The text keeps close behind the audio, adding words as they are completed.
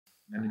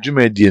Na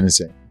djuma die ni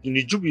se.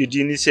 Ni jubu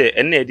die ni se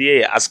ene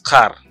de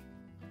askar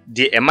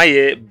de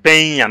emaye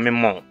ben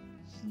yamemon.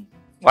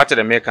 What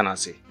the American I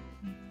say?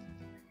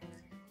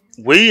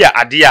 We ya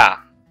adia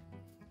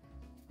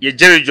ye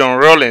Jerry John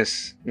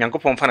Rollins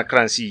nyankopon fa na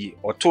kransi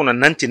or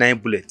 99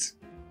 bullets.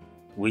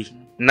 We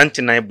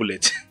 99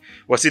 bullets.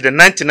 Was it the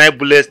 99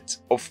 bullets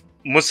of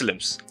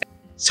Muslims?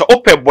 So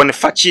ope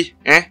bonifachi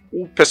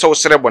upe so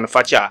sere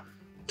bonifachi a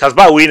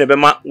tasba we ne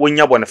bema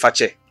wonya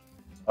bonifachi.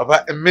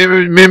 Aba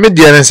me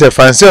dia ne se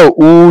fanse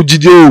u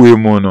jide we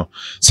mu no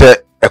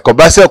se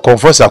ekoba se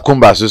comfort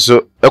akumba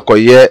so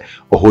ekoye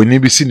ohoni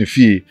bi si ne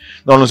fie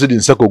na ono so di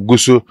nsa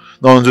koguso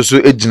na ono so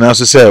ejina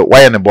so se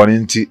waye ne boni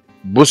nti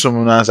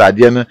bosom na sa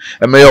ade no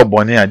emeye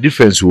oboni a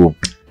difference wo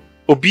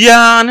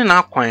obia ne na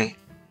akwan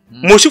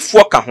Moshie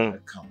fuo ka ho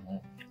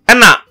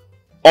na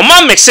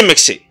oma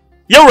mixe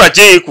yewura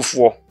je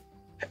Kuffour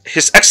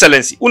His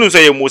Excellency unu so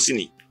ye Moshie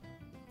ni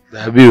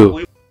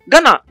dabio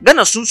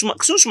Ghana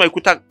sunsuma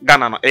ikuta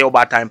Ghana no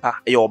eyoba time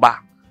pa eyoba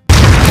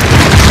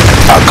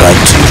Akan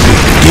TV,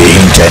 the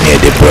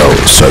internet, the bro.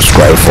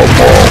 Subscribe for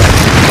more.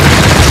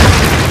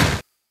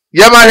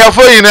 Yama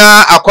hafo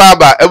yina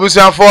akwaba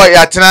ebusanfo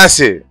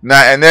yatenase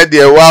na ene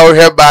de wow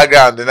hair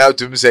background na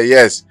to me say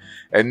yes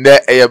and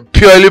they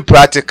purely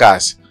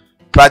practicals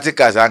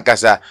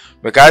ankasa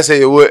because say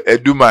you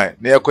eduma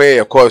na yekoye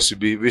your course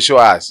be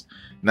visuals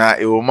na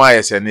ewoma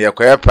yes na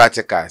yekoye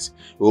practicals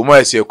ewoma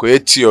yes yekoye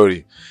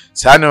theory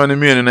sana no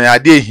me no ya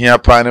de hia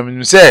pa na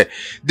me say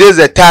this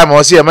the time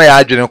o say ma ya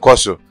adwene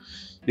koso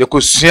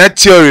yekosia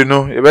theory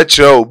no ye be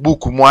kire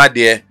book mu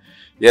ade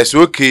yes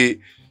okay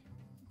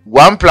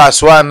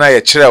 1+1 na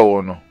ye kire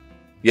wo no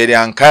ye de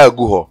anka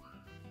agu ho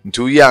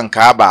nti uyi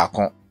anka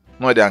baako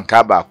no de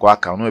anka baako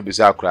aka no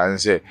ebisa akura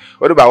nse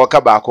o de baako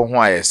ka baako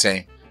ho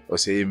ayesen o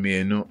se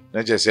emienu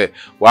na je se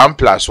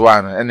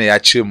 1+1 na ya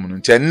kire mu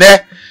nti ne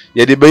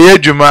ye de beye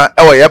dwuma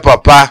e wo ye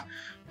papa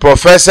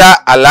Professor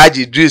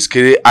Alhaji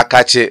Keere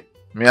akache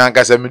mi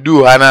ankasa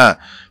medu ha na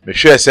me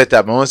hwe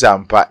setup me won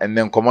ampa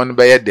enne nkomo no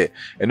beye de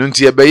enu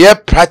nti ye beye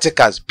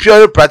practicals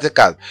purely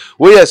practicals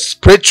we are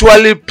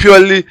spiritually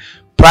purely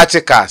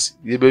practicals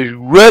ye be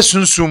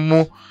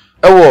resunsumu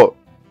ewo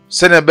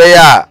sene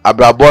beye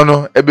abrabo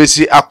no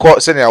ebesi akọ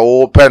sene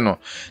wo pe no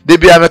de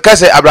bia me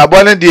kase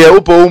abrabo no de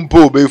upo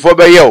umpo be fo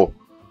beye o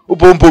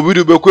upo umpo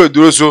bidu be ko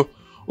eduro so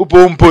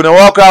upo umpo na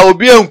wo kra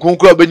obi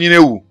enkunkura benyine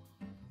wu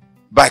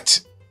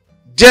but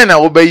jena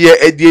wo beye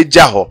edie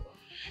jaho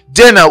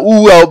jena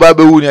uwu a wo ba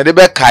be wu ne de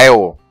be kae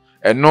wo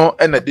eno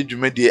ena de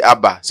dwumedie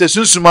aba se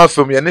sunsuma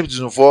fam ya ne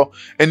bitunfo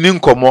eni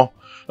nkomo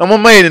na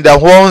mama ye ni da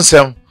ho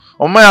nsem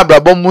mama ya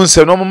brabo mu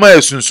nsem na mama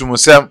ya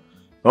sunsumusem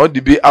na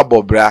odi bi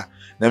abobra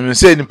na me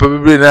se ni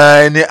pabibre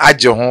na eni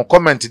age ho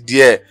comment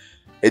die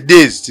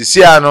days ti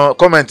sia no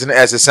comment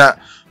na esesa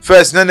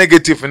first na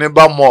negative ni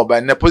ba more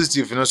ba na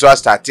positive no so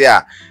start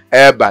a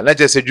eba na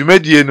je se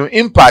dwumedie no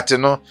impact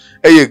no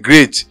eye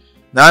great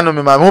na anu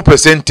me ma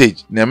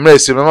percentage na mra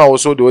ese mama wo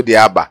so de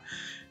aba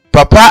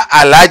Papa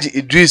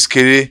Alhaji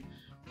Keere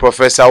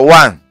Professor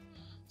 1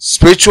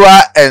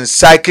 spiritual and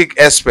psychic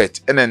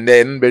expert and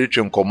then very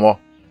nkomo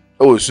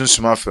e wo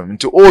sunsuma fam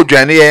nti o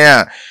dwane yen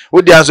a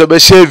wo di anso be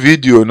share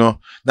video no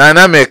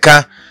na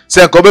meka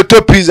se ko be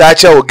to pizza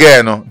acha o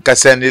girl no ka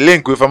send the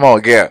link we fama o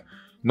girl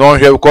no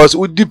here because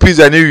wo di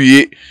pizza ni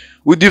wie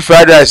wo di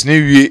fried rice ni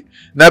wie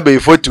na be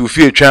photo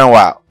fie twan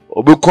wa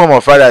obekom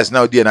mo fried rice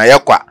na o di na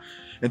yakwa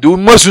nti wo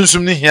mo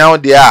sunsum ni hia o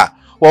di a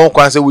won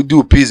kwan say we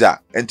do pizza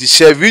and to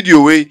share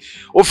video we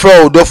o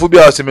fra odofo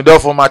bia o se me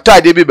dofo ma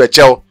tade bi be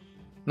chew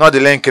no the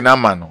link na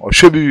ma no o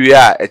hwe bi wi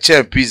a e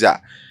che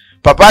pizza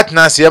papa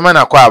tna se ma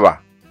na kwa ba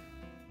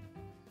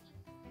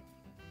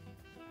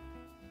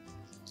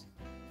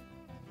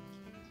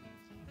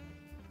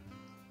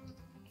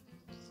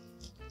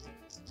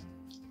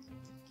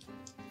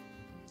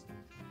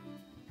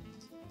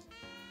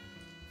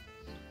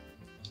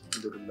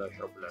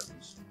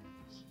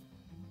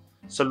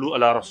صلوا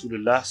على رسول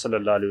الله صلى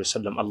الله عليه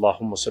وسلم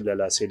اللهم صل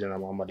على سيدنا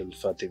محمد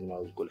الفاتح لما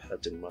أغلق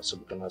الحاتم ما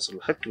سبق ناصر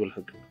الحق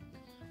والحق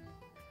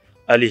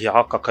عليه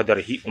حق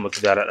قدره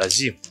ومقدار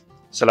العظيم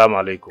السلام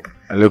عليكم.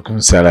 عليكم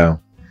السلام.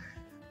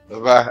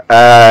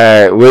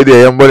 Baba we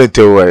dey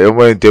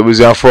yombolite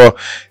buziafo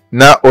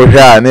na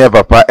ohwa na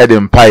papa e de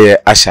mpaye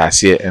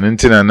ahyase eno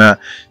ntina na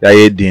ya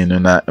ye din no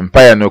na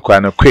mpaye no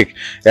kwa na quick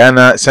ya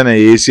na sana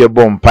yesi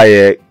ebo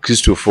mpaye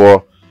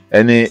Christopher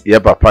ene ya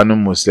papa no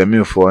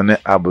muslimifo ne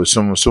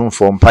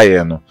abosomsomfo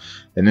mpaye no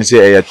ene se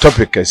e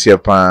topic ase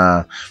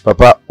pa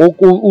papa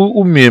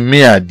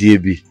umiemi ade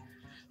bi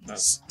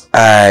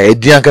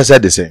edi ankasa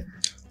de se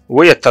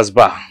we ya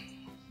tasba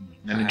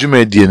na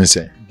djuma die ne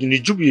se ni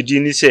jubu die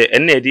ni se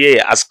ene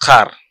de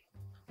askar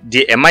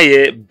de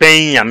emaye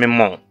ben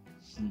yamemon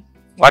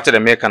what the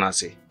American I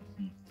say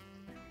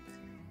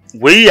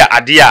we ya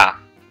adia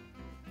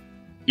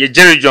ye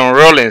Jerry John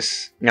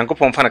Rollins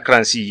nyankopon fa na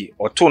kransi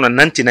or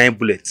 99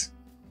 bullets.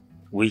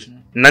 We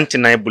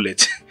 99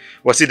 bullets.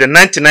 Was it the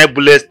 99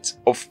 bullets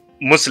of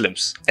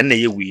Muslims? And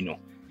ye we know.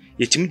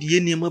 Ye timid ye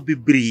nema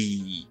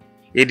bibri.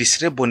 Ye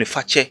disre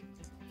bonifache.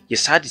 Ye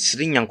sad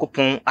sri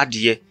nyankopon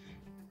adie.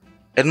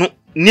 eno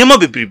niema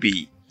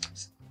bebrebe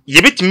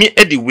ye betimi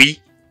edi we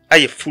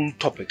aye full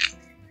topic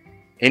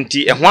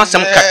enti ehho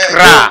asem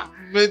kakra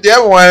me dey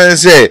wan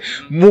say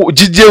mu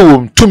jije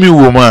wom tumi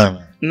wom an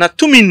na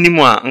tumi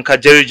nimu a nka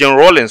Jerry John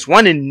Rollins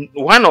one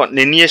on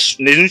ne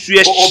nsu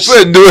ye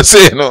open do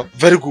say no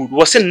very good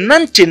was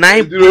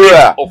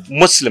 99% of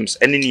Muslims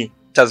enini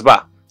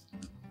tasba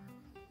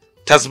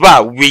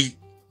we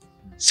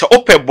se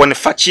ope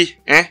bonifachi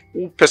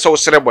wo pese wo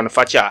sere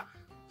bonifachi a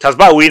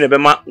tasba we ne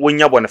bema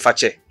wonya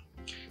bonifachi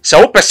se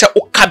wo pese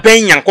o ka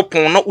ben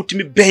yankopon na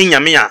utimi ben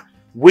nyame a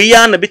we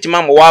ya na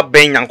betima ma wa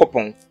ben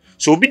yankopon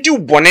so obi di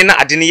bone na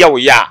ade ne ya wo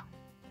ya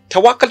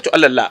tawakkal to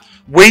Allah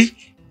we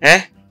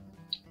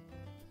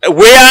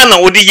we ya na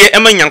odi ye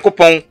ema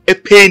yankopon e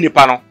pe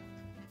nipa no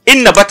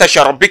inna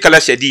batasha rabbika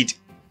la shadid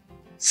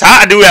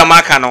sa ade we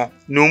amaka no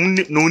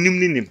no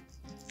nim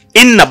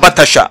inna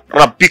batasha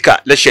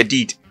rabbika la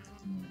shadid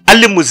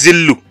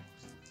alimuzillu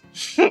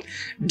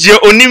je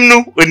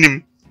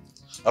onim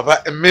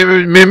Papa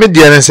me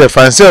dia se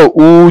fanse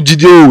o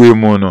jide we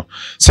mu no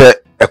se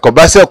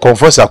ekoba se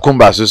comfort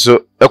akumba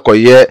so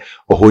ekoye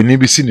ohoni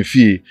bi si ne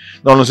fie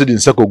na ono so di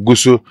nse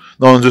koguso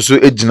na ono so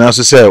ejina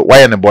so se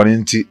waye ne bone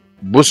nti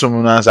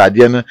bosom na sa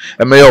ade no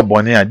emeye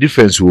obone a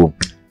difference wo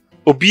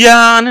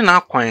obia ne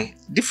na kwan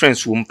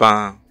difference wo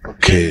mpa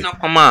okay na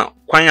kwama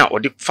kwan a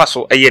odi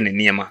faso eye ne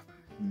niema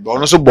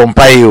ono so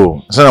bompai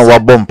o se na wa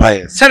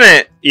bompai se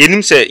na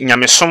yenim se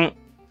nyamesom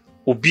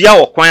obia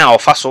wo kwan a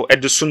ofaso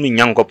eduso no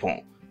nyankopon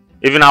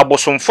even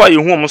abosomfo ye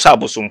hu mo sa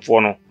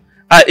abosomfo no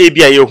a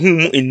ebia ye hu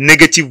mu in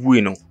negative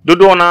way no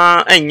dodo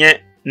na enye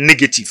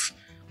negative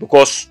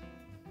because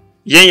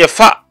yen ye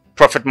fa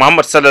Prophet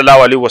Muhammad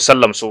sallallahu alaihi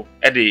wasallam so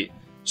ede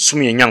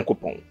sum ye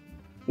nyankopon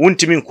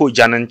wontimi nko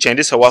janan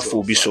chende sa wafo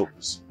obi so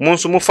mo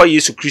nso mo fa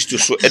Yesu Kristo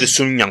so ede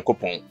sum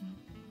nyankopon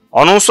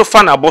ono nso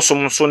fa na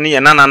abosom so ne ye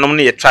nananom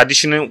ne ye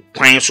traditional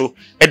kwan so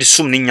ede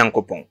sum ne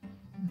nyankopon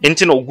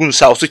enti na ogun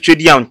sa so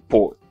twedi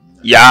ampo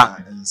ya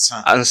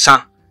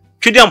ansa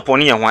twedi ampo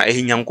ne ye ho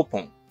a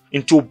nyankopon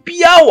enti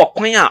obia wa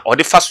kwan a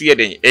ode fa so ye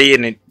den eye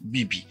ne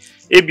bibi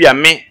ebia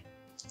me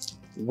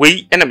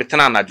wei ena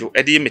metana anajo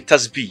ede me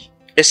tasbi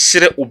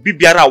esere obi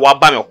biara wa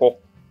ba me ho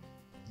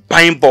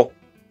banbo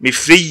me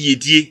frɛ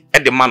yedie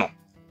ede ma no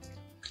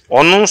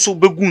ono nso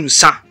begu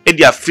nsa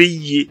ede afrɛ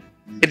yie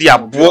ede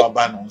abo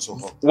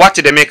what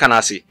the make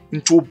na say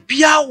nti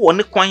obia wo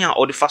ne kwan a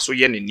ode fa so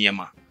ye ne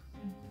niema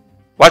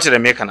what the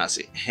make na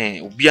say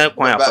obia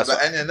kwan a fa so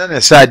na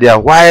say dia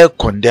why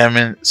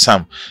condemning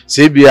some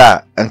say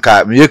bia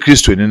nka me ye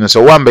Kristo ni no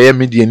so wan be ye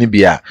media ni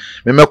bia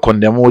me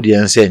condemn wo de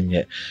ense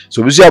enye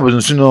so bi so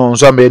abunsu no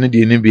so be ye ni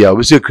de ni bia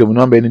obi so krem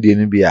no be ye ni de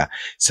ni bia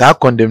sa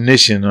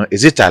condemnation no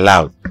is it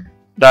allowed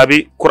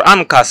dabi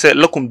Quran ka say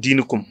lakum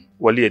dinukum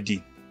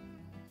waliyadi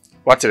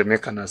what the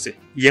make na say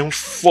yen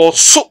for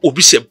so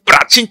obi se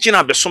bra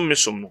chinchina be som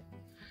mesom no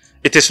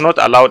it is not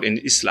allowed in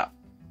Islam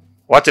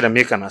what the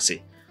make na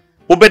say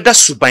obeda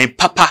suban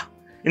papa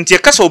nti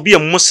ekasa obi a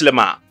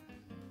muslima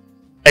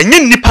enye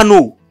nipa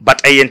no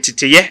but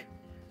ayentiteye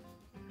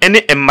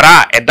ene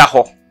emra eda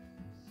ho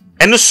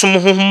ene som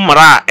ho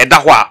mra eda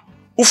ho a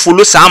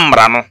ufolo sa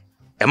mra no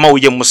ema wo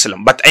ye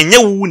muslim but enye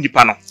wu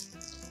nipa no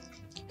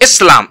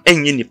Islam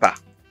enye nipa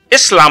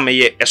Islam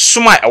ye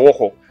esuma ewo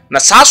ho na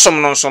sa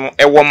som no nso no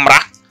ewo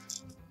mra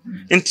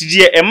nti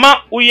die ema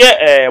wo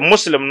ye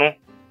muslim no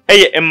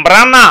eye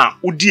emra na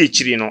udi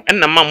ekiri no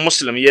ena ma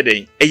muslim ye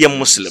den eye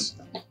muslim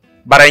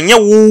baranya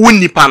wu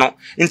nipa no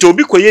nti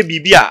obi koye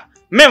bibia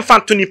memfa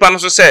to nipa no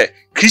so se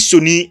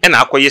kristoni ena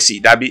akoye si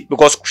dabi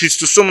because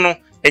Kristo som no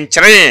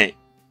enkyere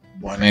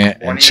bone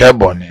enche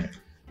bone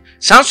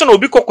sanso na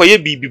obi kokoye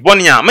bibi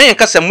bone a men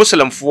ka se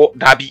muslimfo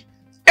dabi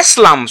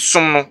Islam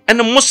som no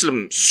ena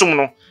muslim som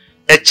no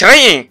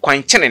ekyere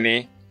kwan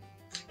kyenene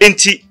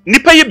enti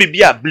nipa ye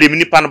bibia blame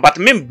nipa no but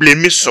men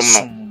blame som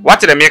no what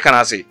the me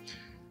can say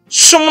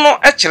som no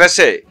ekyere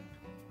se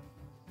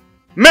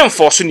men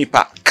force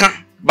nipa ka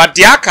but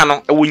dia aka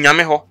no ewo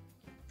nyame ho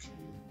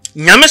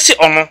nyame se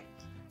ono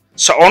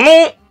so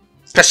ono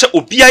pese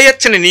obi aye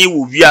tenene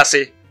wo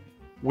wiase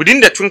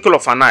within the twinkle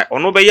of an eye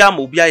ono be ya ma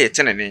obi aye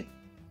tenene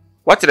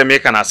what the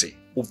make can say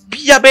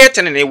obi aye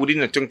tenene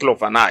within the twinkle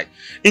of an eye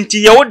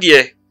nti ye wo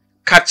de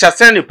kacha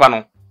senipa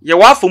no ye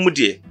wa afomu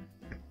de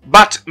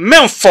but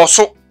men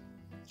force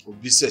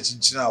obi se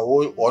chinchina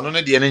wo ono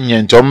ne de ne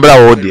nyento ombra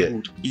wo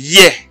de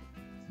ye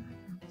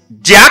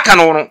dia aka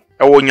no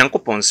ewo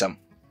nyankopon sam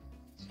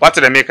what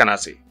the make can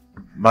say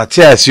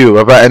Matthias you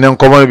papa enen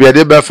komo bi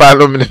ade be fa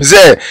no me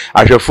say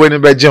ahwefo ni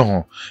be je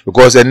ho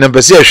because enen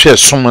be say ehwe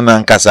som na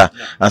nkasa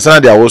ansa na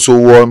de awoso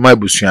wo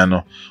mabusua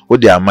no wo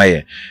de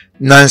amaye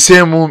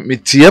nansem mu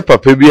metie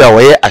papa bi a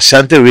wo ye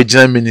Ashanti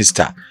regional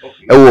minister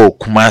ewo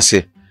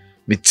Kumase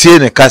metie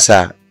ne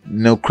kasa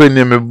na kure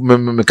ne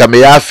me ka me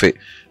yafe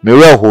me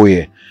we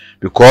hoye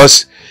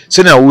because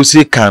se na wo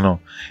si kan no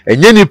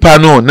enye nipa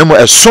no ne mo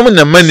esom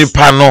na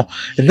manipa no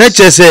na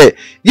che se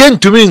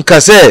yentumi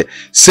nka se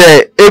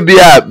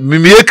ebia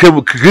mimiye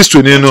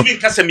Kristo ni no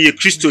nka se miye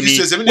Kristo ni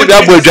wo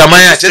da bo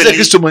adwaman a che se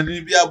Kristo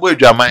mani bia bo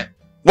adwaman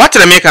What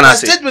the make an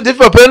statement if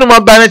papa no ma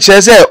ba na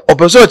che say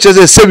opeso che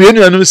say se we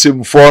nuanum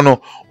semfo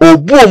no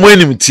obu omo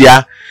anim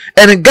tia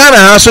en Ghana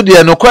ha so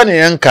de no kwa ne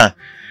yanka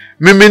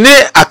memene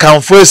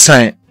akamfo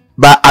san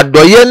ba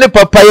adoye ne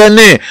papa ye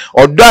ne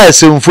odo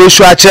asemfo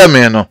hwu a che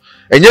me no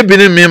enye bi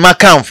ne me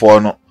makamfo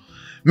no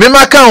me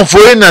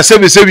makamfo na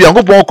sebi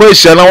yankopon ko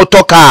ehia na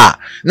wotoka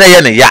na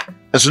ye ne ya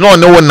so no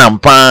ne wonam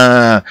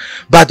pa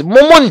but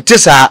momo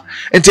ntisa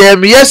ente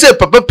me yese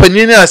papa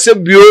panyin na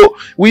sebio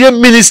we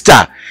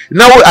minister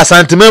na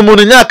asantema mu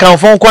no nya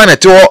akamfo kwa na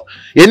te ho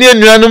ye ne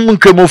anuanum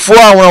nkremofo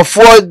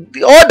awonfo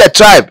all the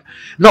tribe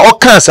na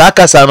okansa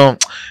akasa no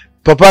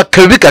papa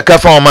kabi kaka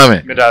fa o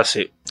mame me da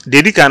se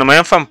dedi kan ma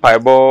yamfa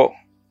mpaibo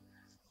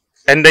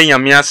enda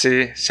nyame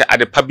se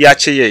ade pa bia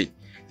che ye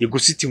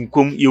yegusi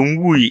nkom ye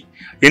nwui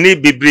ye ne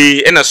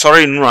bebre ena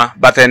sorry nura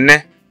but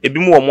enne ebi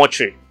mu wo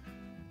mochre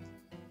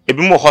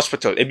ebi mu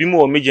hospital ebi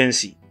mu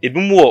emergency ebi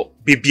mu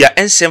bibia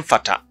ensem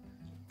fata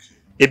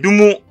ebi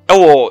mu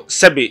ewo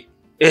sebe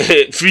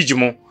fridge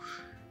mu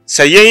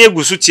say yen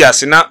yegusu ti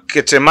ase na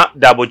ketema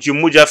daboji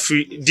muja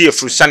free die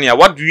frusania.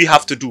 What do we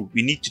have to do?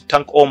 We need to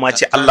thank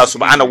Almighty Allah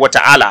subhanahu wa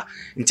ta'ala.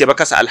 Inte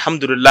bakasa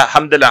alhamdulillah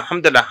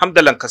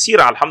hamdalan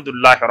kaseera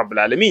alhamdulillah rabbil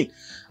alamin.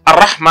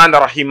 الرحمن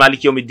الرحيم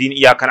مالك يوم الدين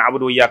إياك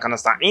نعبد وإياك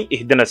نستعين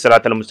اهدنا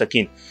الصراط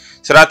المستقيم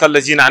صراط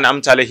الذين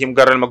أنعمت عليهم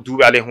غير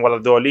المغضوب عليهم ولا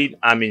الضالين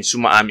آمين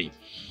ثم آمين.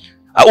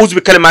 أعوذ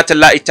بكلمات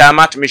الله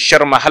التامات من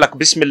شر ما خلق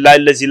بسم الله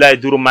الذي لا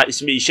يضر مع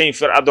اسمه شيء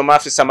في الأرض وما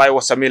في السماء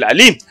والسميع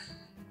العليم.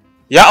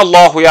 يا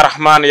الله يا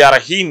رحمن يا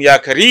رحيم يا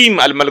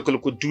كريم الملك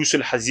القدوس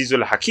العزيز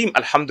الحكيم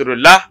الحمد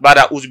لله. بعد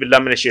أعوذ بالله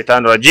من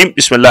الشيطان الرجيم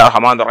بسم الله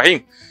الرحمن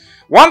الرحيم.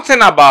 One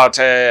thing about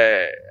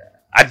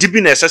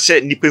adibiness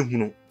say nipe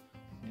hunu.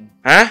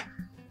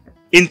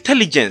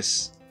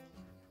 Intelligence.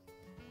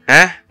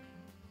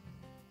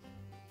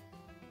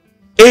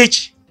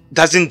 Age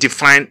doesn't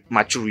define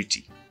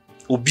maturity.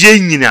 Obie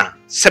nyina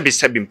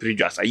sebi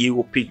mpredwas aye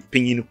wo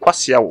penyin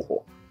kwasia wo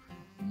ho.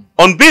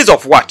 On base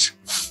of what?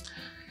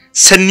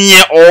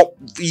 Senie o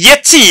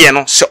yeti ye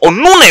no se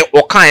onu na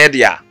o kan ye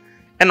dia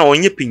e na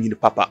onye penyin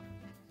papa.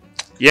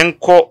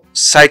 Yenko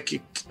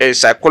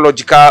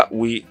psychological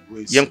we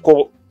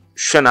yenko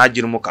hwe na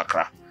agire mu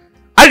kakra.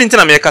 Ali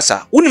ntina me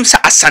kasa unim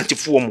sa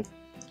asantifo mu.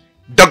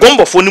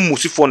 Dagombofo ni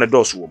musifo na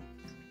dos wo.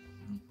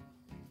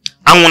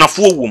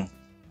 Anwonafo wo.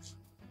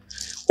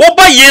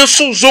 Oba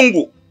yenso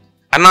zongo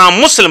ana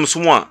muslims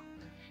mu a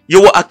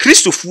yewo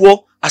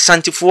akristofo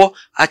asantifo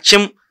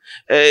achem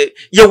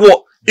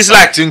yewo it's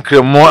like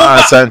tinkremo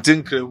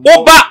asantinkremo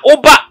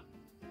oba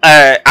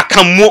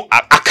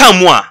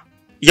akamu a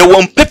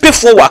yewo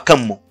mpepefo wa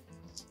akamu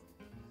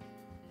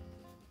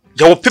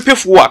yewo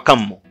pepefo wa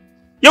akamu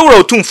yewura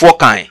otumfo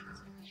kan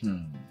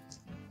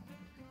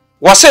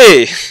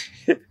wase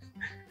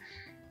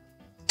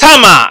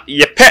tama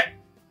yepe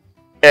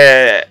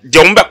de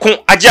ombe kon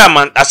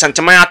ajaman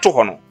asanteman ato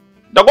ho no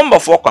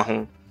dagombofo ka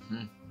ho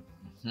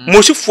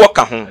Moshie fo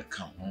ka ho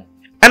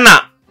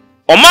ana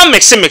oma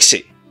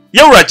mixe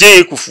yewura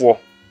je Kuffour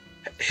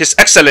his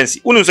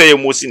excellency unu so ye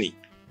Moshie ni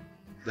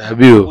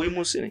dabio we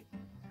Moshie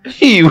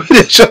ni we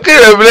the shocking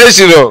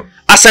revelation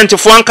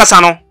asantefo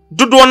ankasa no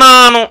dodo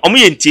na no omo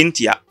ye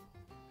ntientia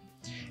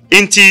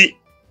enti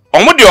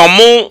omo de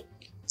omo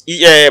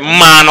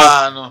ma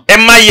no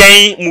ema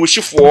yen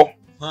Moshie fo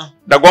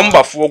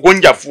dagombafo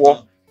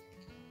gonjafo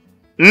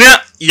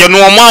na ye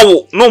no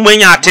omawo no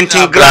manya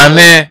tintin gram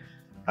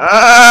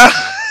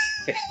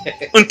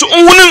ntu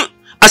unwunin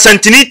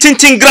asantini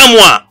tintin gram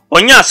wa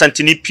onya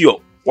asantini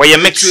pure woye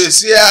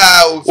mix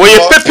woye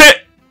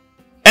pepe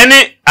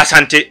ene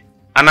asante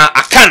ana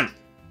akan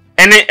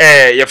ene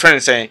your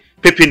friend say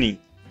pepe ni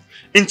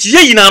nti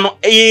ye yina no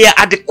ye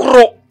ade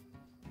koro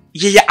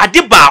ye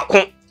ade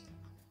baako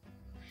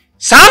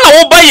sana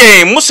wo ba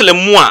ye muslim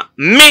mu a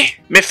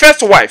me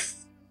first wife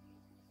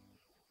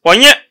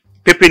onye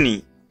pepe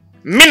ni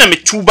me na me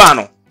tuba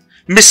no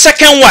me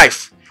second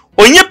wife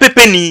onye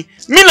pepe ni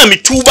me na me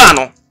tuba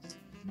no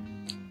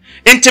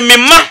enti me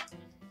ma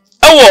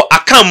ewo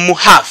akam mu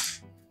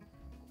half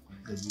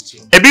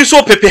ebi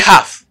so pepe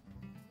half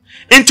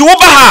enti wo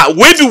ba ha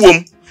we bi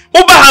wom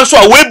wo ba ha so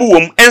a we bi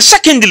wom and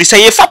secondly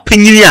say ye fa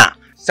panyini a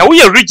say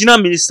we regional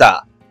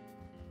minister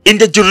in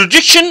the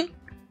jurisdiction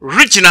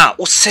regional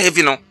o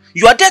save no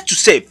you are there to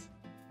save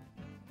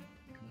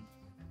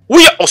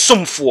we are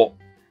osomfo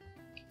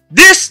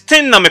this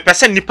thing na me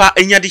person nipa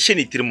enya de hye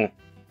ne tirimo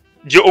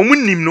je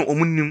omunnim no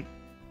omunnim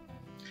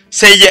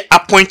say ye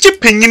appoint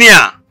panyini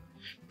a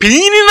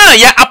panyini na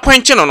ya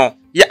appoint no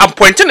ye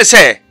appoint ne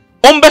say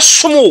ombe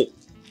somo.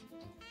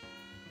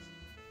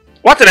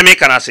 What did I make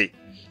can I say?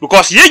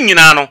 Because ye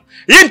nyina no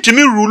ye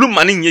ntimi rule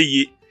mane nye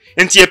ye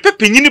enti ye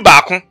panyini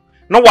baako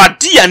na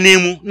wadi ya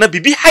nemu na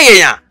bibi haye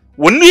ya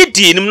wonu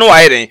edi enim na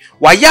waye den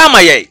wa ya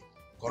amaye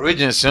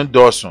region sen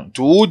Dawson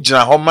to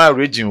ujina homa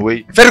region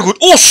way very good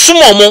o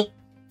sumo mo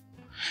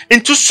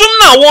into sum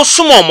na wo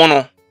sumo mo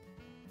no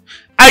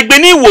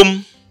agbeni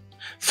wom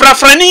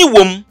frafrani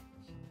wom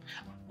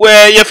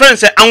we your friend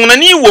say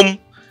anwonani wom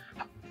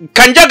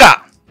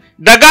kanjaga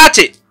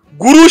dagate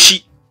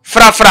gurushi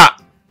frafra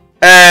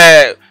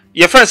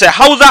your friend say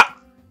Hausa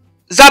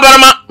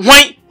Zabarama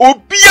why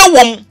obia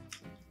wom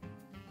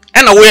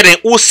and aware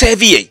o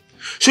serve ye.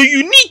 So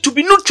you need to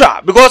be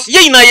neutral because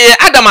ye na ye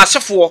Adam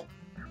asefo.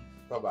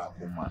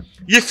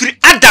 Ye free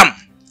Adam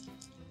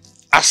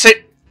ase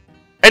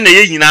and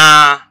ye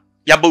nyina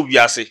yaba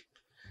wiase.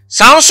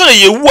 Sound so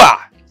ye wu a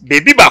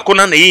baby ba ko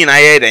na ye nyina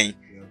ye den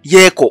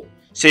ye ko.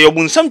 Say your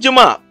bunsam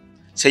jema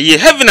say ye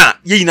heaven a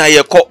ye nyina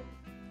ye ko.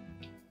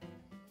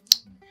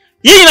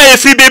 Ye nyina ye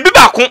free baby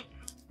ba ko.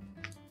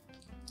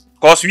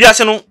 Cause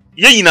wiase no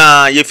ye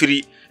nyina ye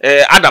free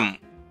Adam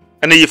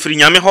and ye free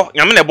nyame ho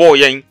nyame na bo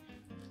yen.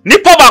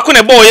 Nipa ba ko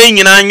na bo yen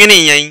nyina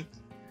nwene yen.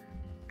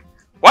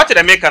 What did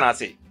I make an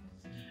say?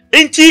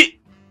 Enti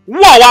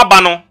wa wa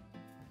ba no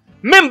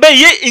membe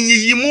ye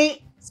inyiyimu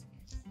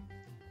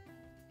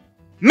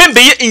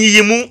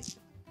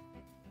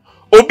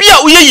obi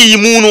a uye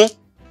yiyimu no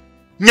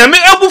nyame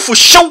abufu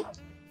hyew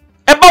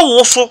eba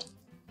wo so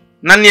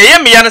na ne ye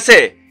me ya ne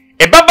se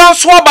ebaba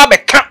so aba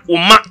beka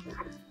uma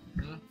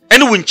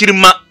ene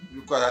wonkyirima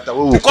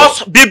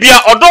because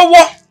bibia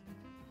odowo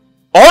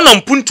ona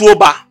mpuntuo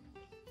ba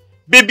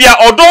bibia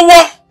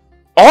odowo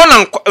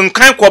ona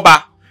nkan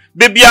koba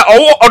bibia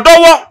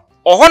odowo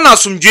ohona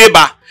asumdwe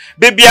ba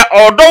bibia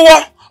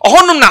odowo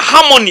ohonum na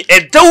harmony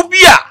edaw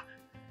bia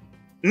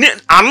ni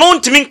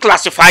anointment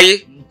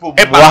classify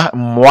eba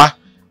mwa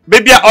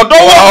bibia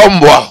odowo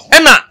mwa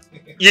ena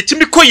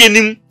yetimi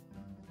koyenim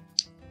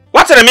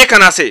what the make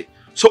can I say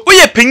so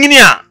oye pengini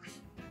a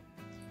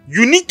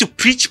you need to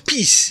preach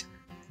peace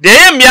the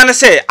mbia ne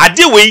say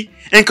ade wei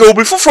enka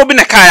obi foforo bi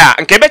na kaya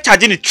enka be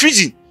charge ni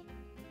treason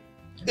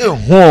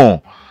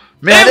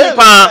me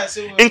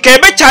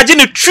enka be charge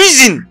ni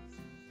treason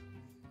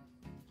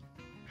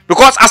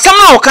because asam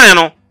na okan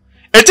no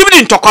etimi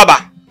di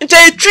ntokaba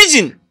nche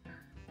treason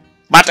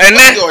but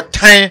ene your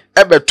time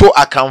ebeto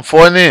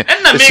akamfo ne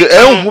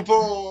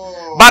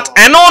but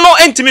eno no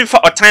entimi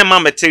fa time ma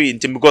material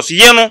ntimi because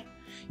ye no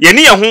ye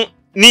ni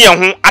ye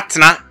ho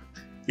atena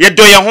ye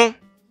do ye ho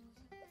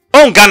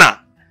on Ghana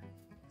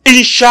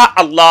insha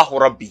Allah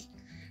rabbi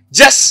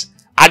just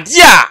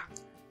adia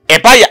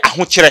eba ye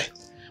ahokire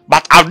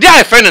but adia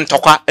e friend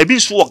ntokwa ebi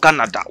so wo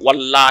Ghana da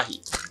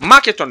wallahi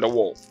market on the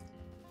wall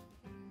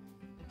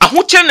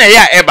ahokire na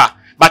ya eba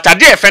but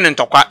adia e friend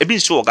ntokwa ebi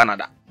so wo Ghana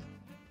da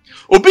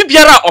obi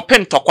biara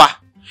open ntokwa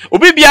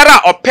obi biara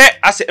ope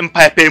ase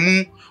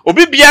empapemu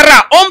obi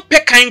biara onpe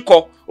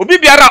kanko obi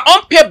biara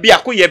onpe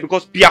biakoye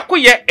because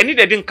biakoye eni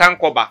de din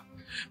kanko ba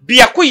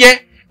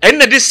biakoye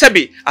eni de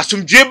sebe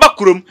asumdwe ba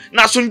kurom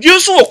na asumdwe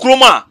so wo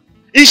kurom a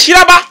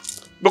inhira ba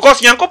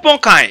because yankopon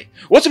kan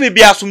wo so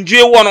bibia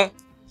asumdwe wo no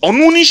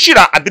onu ni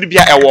hira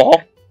adiribia ewo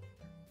ho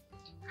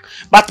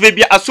but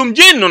bibia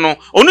asumdwe no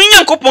onu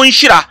yankopon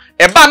hira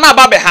eba na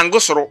ba be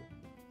hangosoro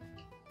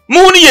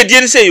mu ni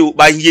yedie ni say yo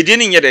ba yedie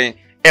ni nyeden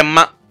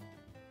emma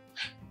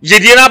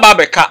yedie na ba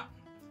be ka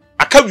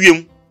aka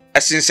wiem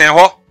asinsen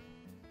ho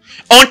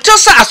onto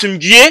sa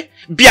asumdwe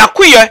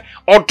biakoye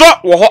odo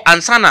wo ho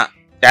ansana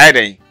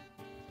yaeden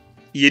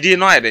yedie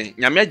no yaeden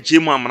nyame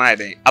agemu amana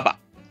yaeden aba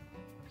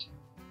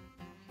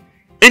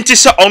enti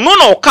se ono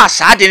na oka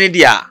saade ne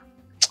dia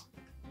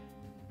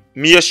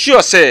me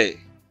sure say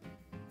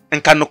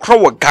enka nokro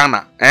wo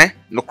Ghana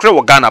nokro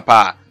wo Ghana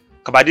pa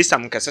kabadisa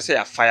mkasese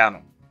ya fire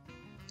no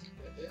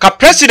ka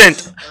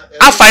president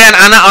afire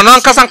ana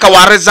onankasa nka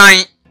wa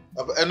resign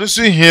enu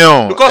so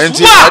here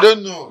because I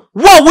don't know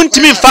wo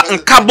wuntimi fa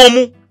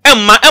nkabomu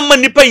emma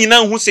nipa nyina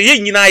hu se ye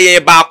nyina ye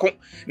baako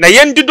na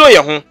ye ndido ye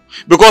ho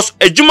because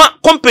adwuma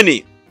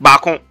company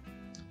baako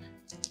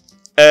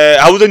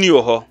hawudo ni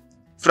wo ho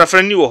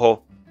frafra ni wo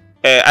ho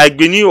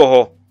agbeni wo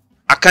ho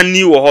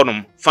akanni wo ho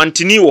nom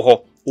fantini wo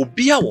ho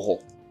obia wo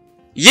ho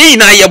ye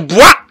nyina ye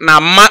boa na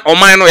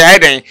oman no ya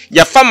den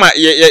ya fama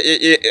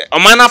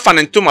oman na fa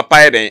ntoma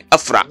pa den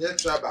afra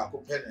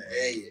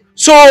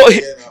so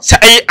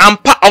say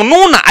ampa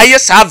ono na aye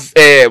sa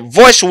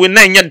voice we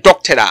na nya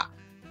doctor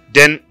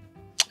then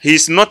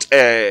he's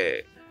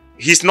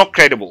not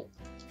credible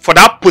for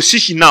that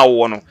position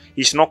now no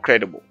he's not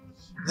credible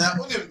na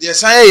unim de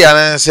san ya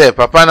na say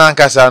papa na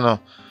nkasa no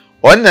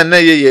onna na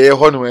ye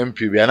ho no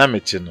MP bia na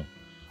meti no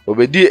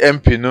obedi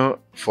MP no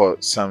for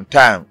some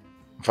time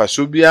fa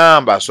so bia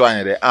amba so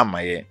anyere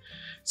amaye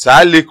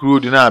sa Lake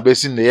Road na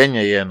abesi na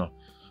yenye no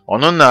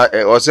ono na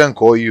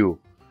osenka oyo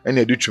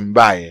ena edutwum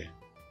baaye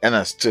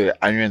ena still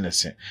anwene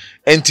se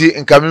enti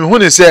nka me hu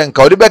ne se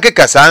nka odi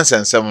bekeka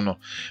sansensem no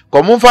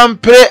komumfa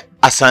mpre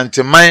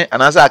asanteman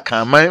anasa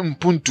akaman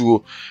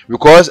mpuntuo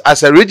because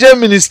as a regional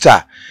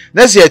minister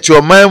na se echi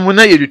oman mu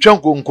na yedutwa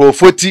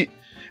nkofoti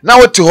na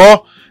wote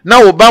ho na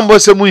wo bambo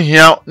semu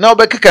hia na wo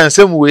bekeka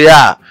nsem we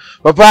a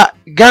papa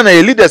Ghana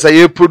ye leaders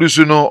aye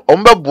produce no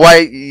ombe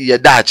boy ye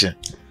daache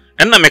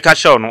enna meka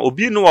show no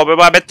obi no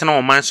obeba betena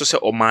oman so se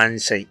oman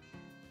sei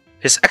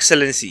His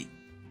Excellency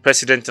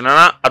President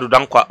Nana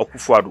Adudankwa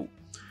Kuffour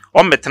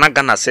betena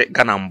Ghana se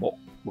Ghana mbo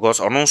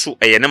because ono nso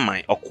eye ne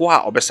man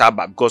okwa obesa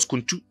aba because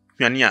kuntu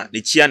hwane a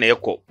ne chia na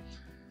ekọ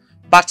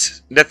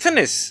but the thing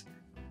is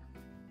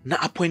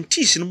na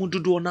appointees no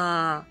mudodo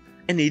na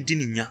ena edi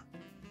ninya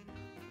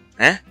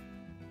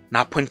na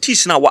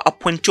appointees na wa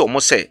appoint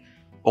omo say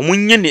omo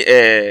nye ni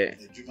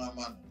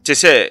te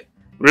say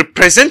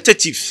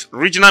representatives,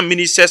 regional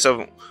ministers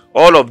of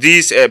all of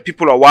these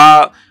people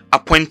are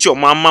appointed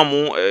omo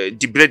amamu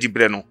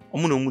dibre no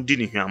omo no mu di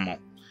ni hwammo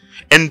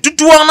and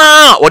tutuwa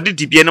na odi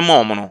dibie no ma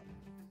omo no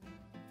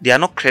they are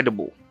not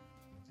credible.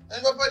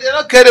 And papa, they are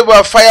not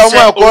credible. Fire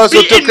omo across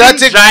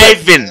autocratic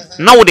driving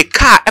now the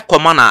car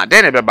ekomana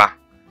then e beba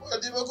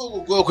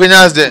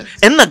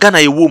and na Ghana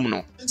e wom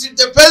no.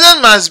 The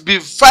president must be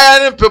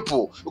firing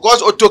people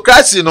because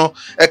autocracy no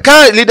a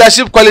kind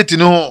leadership quality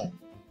no.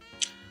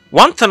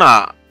 One thing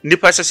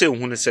nipa say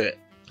hu say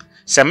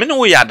se me no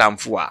wo ya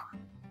adamfo a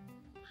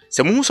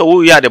se mu so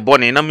wo ya de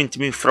bone na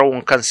mentimi fra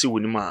won kan si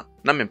woni ma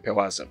na me pɛ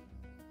wasam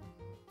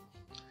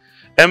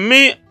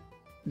emi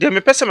de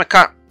me pese me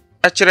ka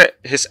a kire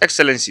his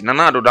excellency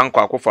Nana-Addo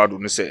Dankwa Akufo-Addo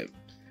no say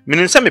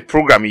menim say me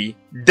program yi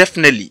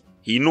definitely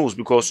he knows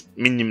because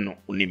minim no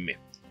onim me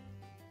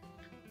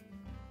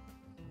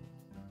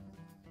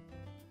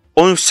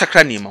on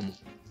sakra ni mamu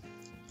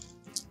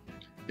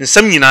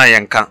nsam nyina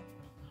yanka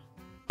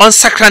on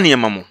sakra ni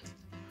mamu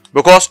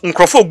because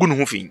nkrofo gu no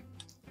ho fin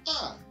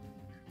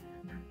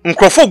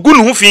nkrofo gu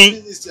no ho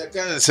fin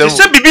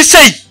se bibi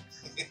sei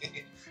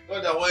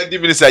what that one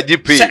minister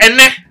GP se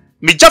enne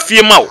me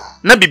jafie mawo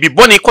na bibi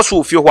bone koso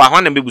ofie ho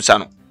ahwa na mebusa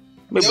no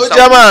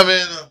jama me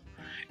no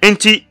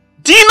enti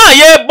dina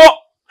ye bo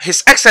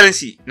his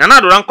excellency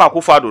Nana-Addo Dankwa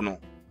Akufo-Addo no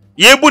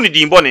ye bu ni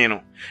din bone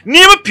no ni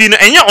me pi no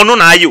enye ono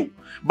na aye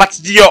but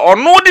the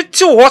ono de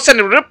ti ho se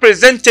ne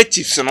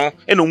representatives no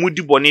eno mu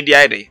di bone di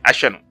aye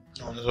ahwe no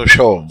so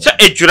sure so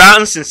ejura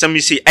nsensam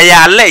yi say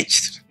I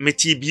alleged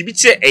meti bibi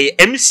ti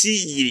MC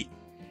yi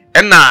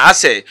na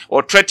ase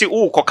or threat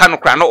o koka no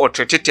kra no or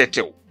threat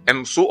tetew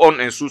and so on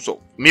and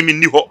so mimi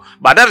ni ho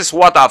but that is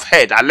what I've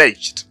heard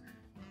alleged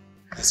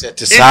it's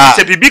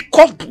a bibi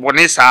cop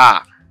bone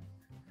sa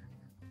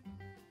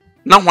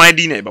na why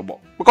di na ebebo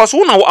because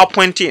who na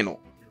appointing no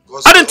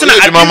I don't think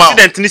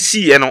accident ni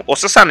see no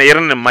osesa na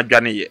yere ne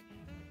madwane ye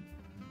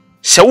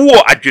se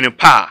wo adwene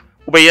pa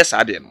wo be yes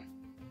ade no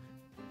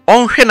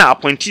on hwe na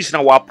appointees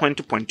na wa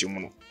appoint mu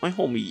no on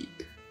home yi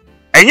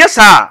enye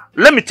sa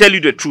let me tell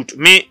you the truth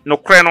me no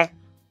kre no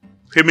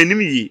hwe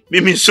menim yi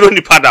me nsuro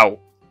ni padawo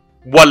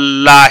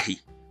wallahi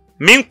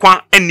me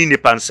nkwa enni ni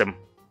pansem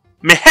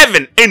me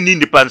heaven enni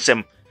ni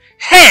pansem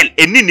hell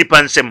enni ni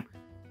pansem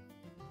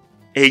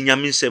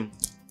enyaminsem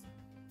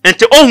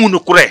ente ohun no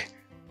kre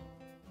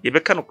ye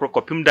beka no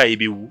krokopim da ye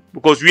bewu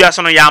because we are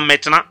so no ya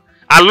metna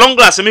along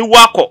glass me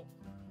wako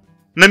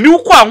na mi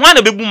wuko a hwan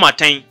na bebu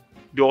maten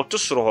de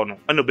otosoro ho no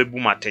na bebu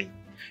maten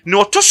ni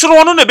otosoro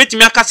ho no na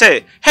betimi aka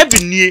se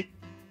heaven nie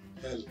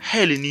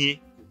hell nie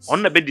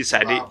on na be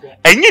decide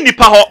enyi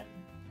nipa ho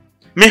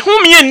me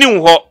hum ye ni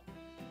ho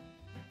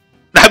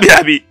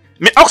dabi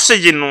me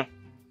oxygen no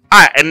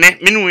ene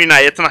me nu na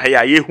yetna ha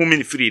ya ye hum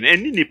ni free na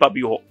enni nipa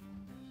bi ho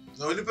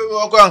no nipa bi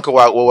wako anka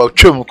wa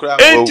twem kra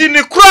enti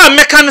ni kra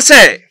meka ne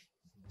se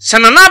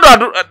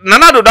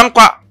Nana-Addo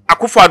Dankwa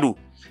Akufo-Addo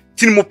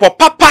tinimu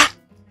papa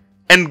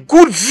and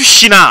good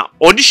vision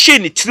or the shey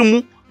ni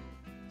tirimu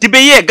ti be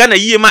ye Ghana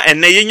yie ma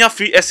enne yenya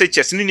free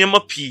SHS ni niam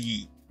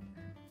pii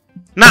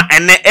na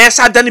enne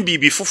esa dane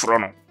bibi fufuro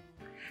no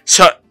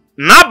so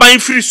na ban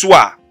free so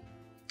a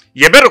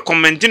ye be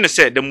recommending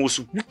say the most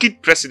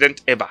wicked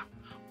president ever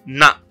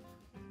na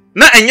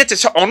enye te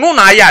se ono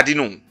na aya ade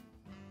no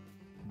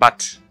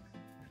but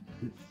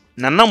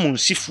nana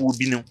munsifu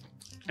bi no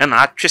and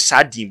atwe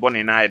sa din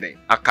bone na ayede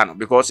aka no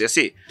because you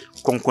say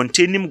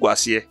konkontenim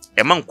guase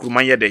e man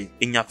kuruma yede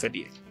enya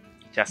fede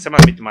ya sema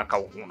bitima ka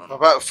wo no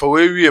papa for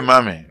we wie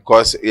mame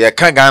because ye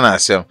kan Ghana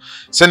asem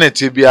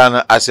senator bia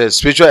no as a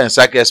spiritual and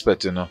psychic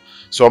expert no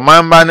so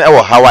man ban e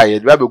wo Hawaii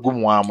be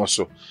begum wa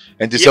amoso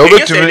enti se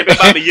obetumi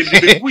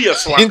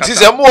enti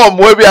se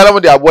mo bia na mo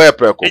de aboye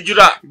preko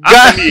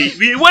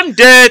we went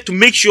there to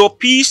make sure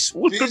peace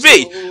would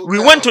prevail we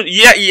went to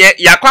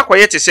ya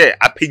kwakoye te say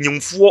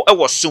apenyimfo e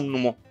wo som no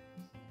mo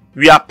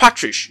we are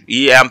patrish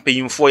ye am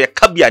paying for ye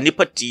kabia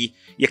nipati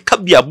ye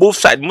kabia both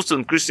side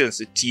Muslim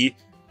Christians ti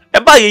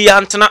eba ye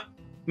antena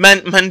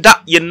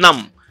menda ye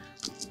nam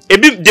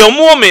ebi de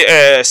omo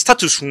me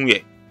status hu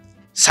ye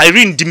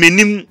siren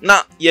dimenim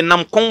na ye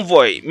nam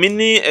convoy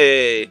mini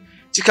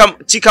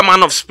chika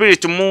man of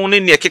spirit mu ne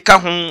ne keka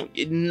ho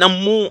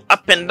namu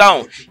up and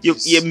down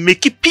ye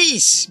make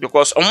peace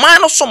because o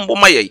man no sombo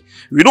maye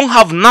we don't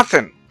have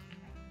nothing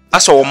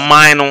as o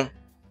man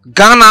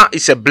Ghana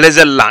is a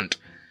blessed land.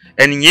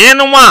 And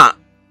yeno wa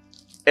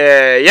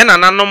yena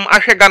nanom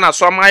ahwe Ghana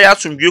so ama ya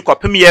asumdue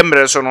kopem ye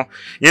mre so no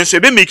yenso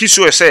ebe make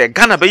sure say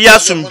Ghana be ya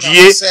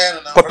asumdue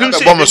kopem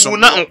se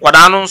na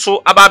nkwada no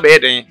so aba be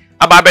den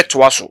aba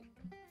betoa so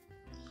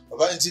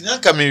baba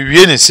ntinya ka me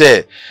wie ni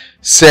say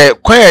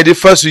kwan ya dey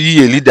first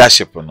yi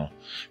leadership no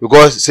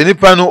because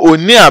senipa no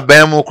oni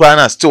aban mu kra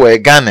na still e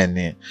Ghana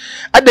ni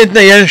adent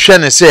na yen hwe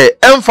ni say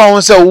emfa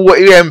won say wo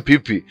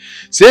MPP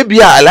say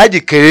bia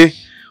Alhaji Keere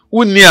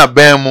uni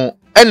aban mu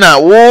ena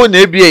wo na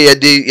ebie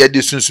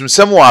yede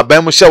sunsumsem wo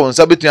aban mu hye won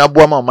sa betun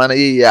aboa ma ma na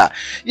ye ya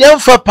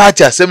yemfa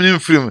party asem ni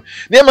mfrim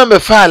na ma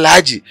mefa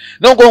Alhaji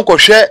na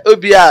nkonkwohwe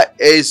obi a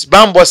is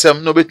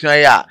bambosem no betun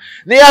ya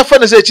na ya fa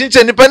na se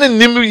chinche nipa ne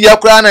nim ya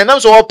kura na nam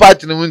so wo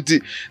party no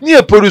nti na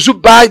ye produce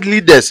bad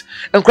leaders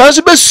enkran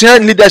so besua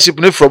leadership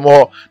no from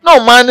ho na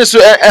o man so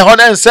ho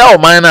na ense o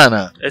man na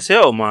na ese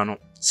o man no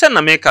send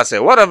na make say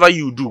whatever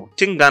you do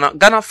think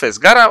Ghana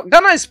first. Ghana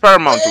is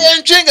paramount.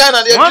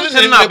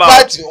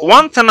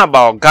 One thing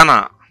about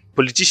Ghana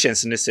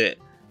politicians they say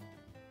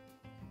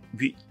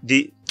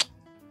they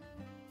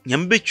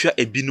nyambetwa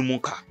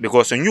ebinum ka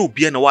because onye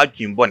obi na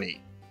wadwin bone e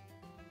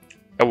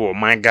wo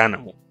my Ghana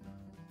ho.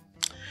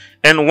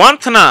 And one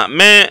thing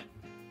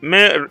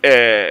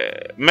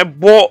me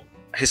bo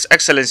His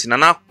Excellency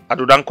Nana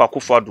Adodankwa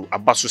Kuffour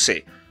abaso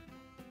say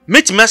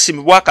meet mercy me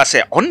waka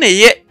say on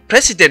ye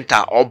president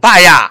or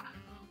buyer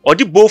or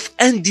the both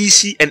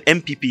NDC and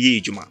MPP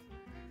ejuma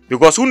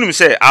because who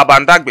say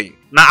abandagbe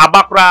na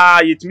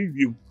abakra yetimi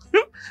view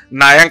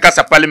na yanka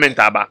sa parliament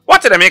aba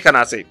what the make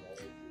na say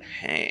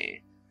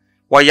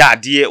well yeah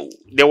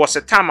there was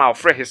a time our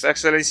friend His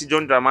Excellency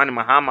John Dramani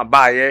Mahama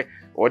buyer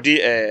or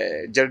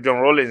the Jerry John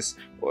Rollins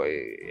or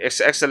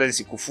His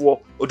Excellency Kuffour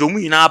odomu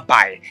ina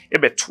buy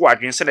ebe to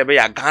adwen se na be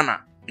ya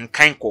Ghana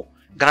nkanko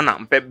Ghana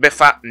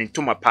befa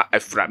nintuma pa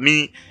afra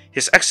me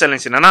His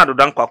Excellency Nana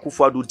Adodankwa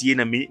Kuffour die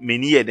na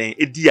meni ye den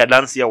edi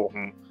adanse ye wo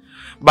ho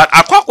but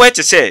akwakwa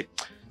to say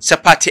se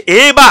party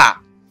A ba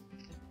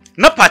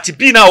na party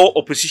B na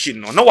opposition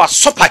no na wa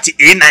so party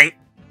A9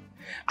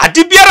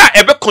 ade biara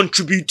ebe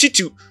contribute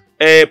to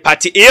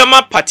party A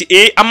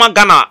ama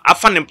Ghana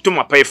afa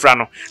nintuma pa afra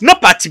no na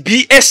party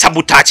B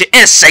sabotage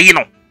say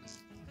no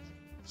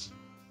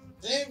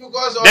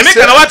because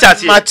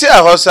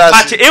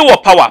party A wo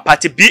power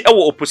party B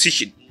wo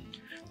opposition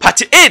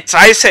party A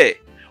try say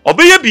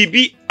obeye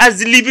bibi as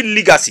the living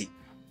legacy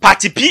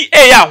party P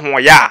A ya ho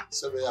ya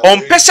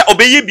on pese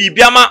obeye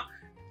bibi ama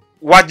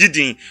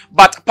wajidin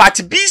but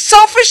party B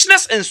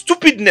selfishness and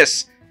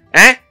stupidness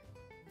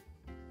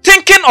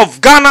thinking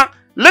of Ghana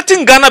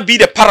letting Ghana be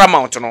the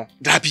paramount no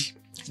dabi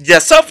their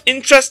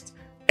self-interest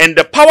and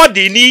the power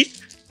they need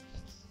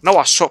now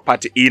a short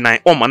party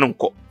A9 o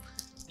manonko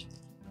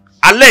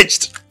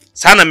alleged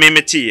sana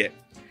memeti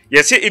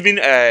you say even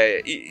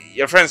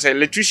your friends say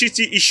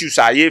electricity issues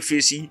are ye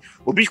facing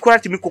obi kwara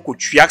timi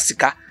kokotwa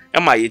sika e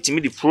ma ye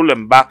timi the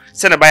problem ba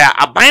se na ba ya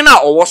aban na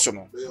owo so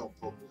no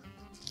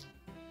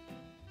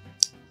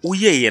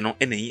uye ye no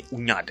ene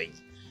unya adan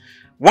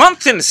one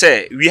thing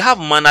say we have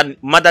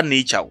mother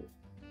nature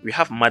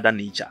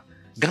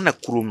Ghana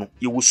kuro no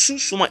ye wo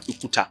sunsuma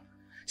ekuta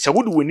se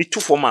wo de wani to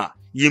form a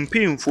ye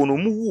mpemfo no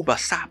mu wu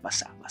basa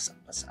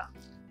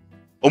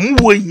omu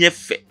wo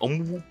nyefe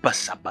omu wu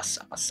basa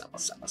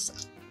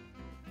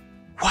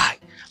why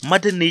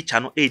mother nature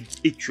no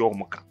etwa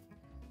omoka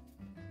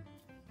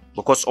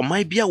because o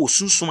my bia wo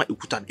sunsuma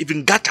ekutan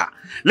even gata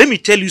let me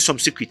tell you some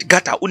secret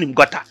gata unim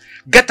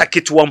gata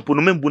ketwa mpo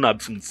no membu na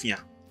bfumfia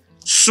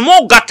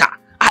small gata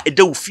a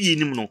eda wo fie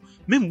nim no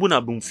membu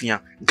na bfumfia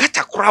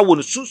gata kora wo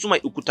no sunsuma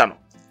ekuta no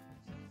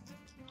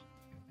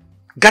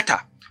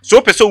gata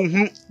so pese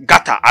ohunu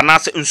gata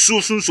anase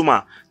nsuo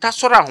sunsuma ta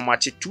sora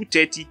ahomache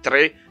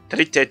 2:30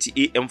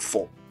 3:30 am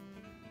 4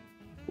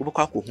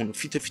 obekwa ko hunu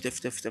fita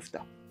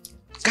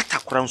gata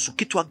kora nsu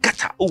kitwa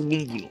gata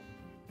owumbu no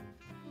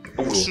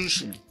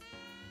osunsu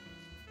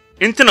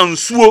intena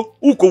nsuo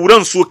ukowura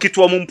nsuo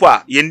kitwa mumpo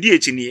a yende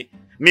echini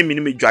memi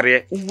ni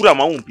medware uwura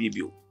ma won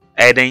piebio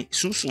eden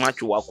sunsu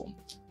atwe wakom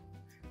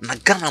na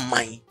Ghana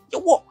man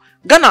yewo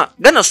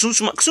Ghana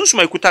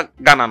sunsu ikuta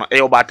Ghana no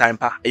eyoba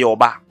tampa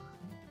eyoba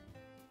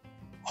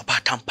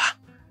oba tampa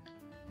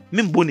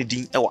membo ne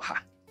din ewa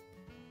ha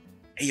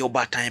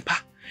eyoba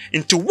tampa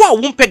nti wa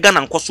wompe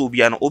Ghana nkoso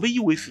obia no obeyi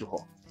we firi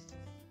ho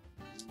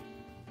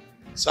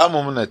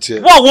samom na tie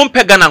wa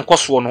wompe Ghana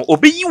nkoso no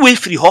obeyi we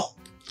firi ho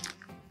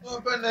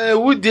obana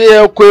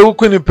wudie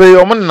kwekuni pe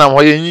omnam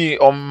ho yenyi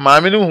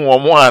maame ne hu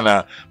omo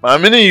ana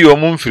maame ne yi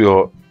omo mfiri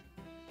ho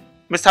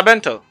Mr.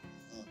 Bento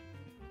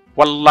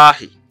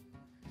wallahi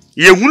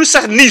ye hunu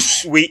sa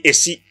news we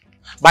esi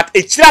but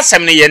echira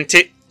sem ne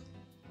yente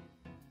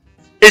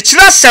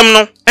echira sem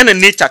no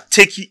and nature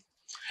take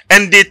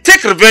and they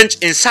take revenge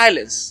in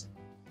silence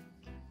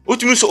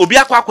otumi so obi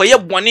akwa ye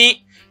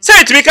bone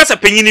say etimi kasa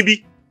panyini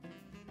bi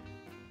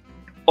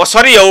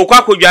osori ye okwa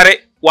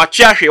akodware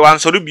watwe ahwe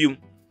wansori bium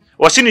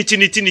wasi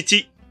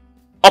niti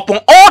upon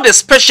all the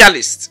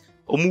specialists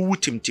omu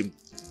wutimtim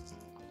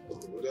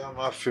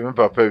ma film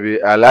papa bi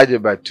Alhaji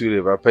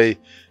Bature papa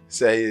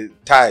say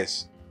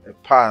ties a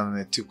pan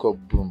a tiko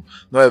boom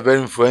no a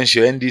very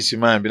influential NDC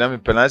man bi na me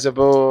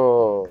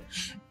penasable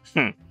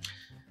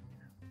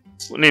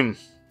unim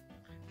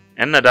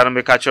enna dara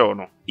me kache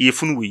ono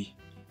yefunu wi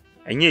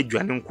enye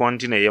adwane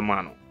nkwonti na ye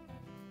ma no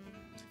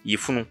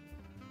yefunu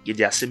ye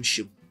di asem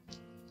him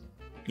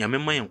nyame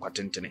man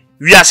yankwatentene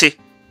wi ase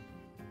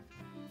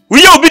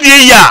wi ye obi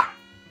de ya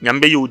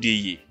nyambe ye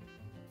odi yi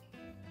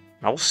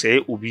na wo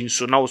se obi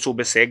nso na wo so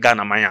be se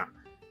Ghana man a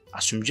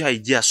asumdwa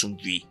igi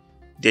asumdwi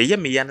de ye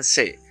me ya ne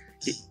se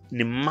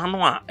ne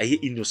mano a ɛyɛ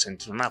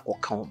innocent no na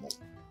akɔka wo.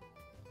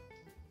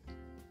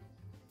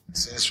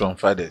 Sins from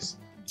fathers.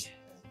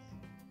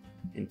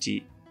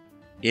 Nti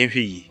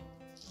yenhwe yi.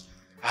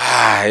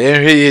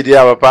 Yenhwe yi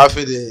dia papa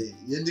afi de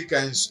yendi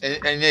kan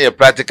enye ye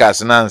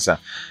practicals nansa.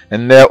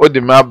 And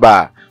odima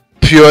ba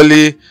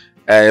purely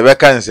we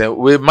can say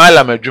we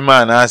malam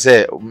adwuma na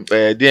say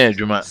dey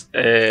adwuma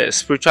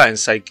spiritual and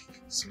psychic.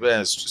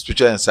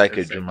 Spiritual and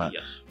psychic adwuma.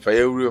 For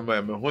you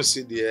me hu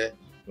si de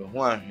me hu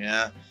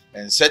ahwea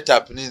and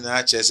setup ni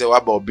na che say wa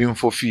ba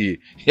obimfo fie.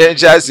 Yen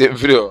cha say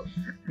mfiri o.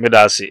 Me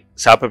da say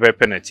sa pepe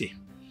penalty.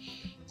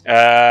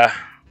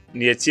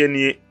 Ni etie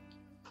ni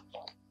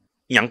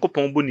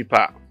Nyankopɔn bu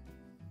nipa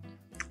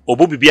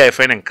obo bibia ye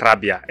friend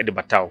nkrabia e de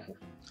batawo ho.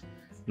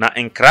 Na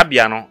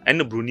nkrabia no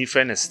ene bruni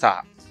friend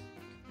star.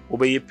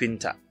 Obeye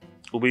painter,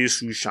 obeye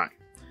solution,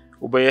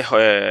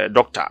 obeye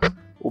doctor,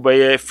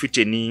 obeye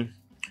fiteni,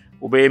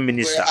 obeye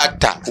minister,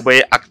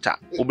 obeye actor,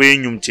 obeye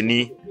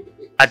nyumtini.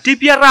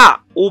 Adibiara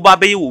oba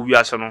beye wo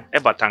wiase no e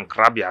batan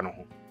krabia no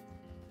ho.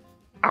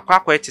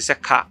 Akwa ete se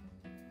ka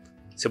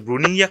se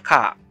broni ye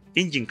ka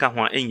engine ka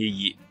ho enye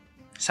yi.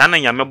 Sana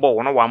nyame bo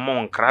wo no wa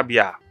mon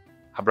krabia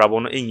abrabo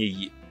no enye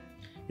yi.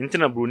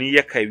 Ntina broni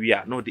ye ka wi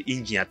a no de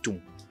engine atum.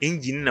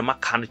 Engine na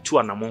maka no tu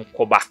anamon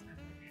koba.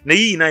 Na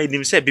yi na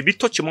enim se bibi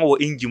tochema wo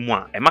engine mu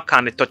a e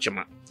maka ne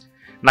tochema.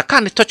 Na ka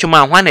ne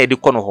tochema hwa na e de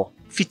kono ho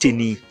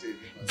fiteni.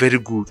 Very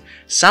good.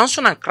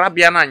 Sanso na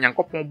krabia na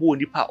Nyankopon bo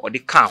onipa o de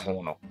ka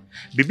ho no.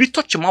 Bibi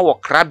tochema wo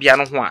krabia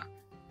no ho a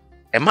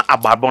e ma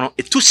ababo no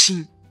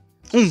etusin.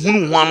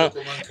 Nhunu ho ano.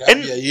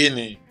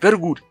 Very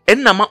good.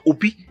 Enna ma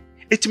obi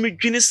etimi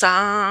dwene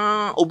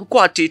saa obi ko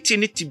atete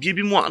ne tibie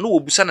bi mu a na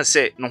obusa na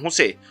se no ho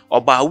se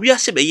oba wi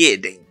ase be ye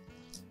den.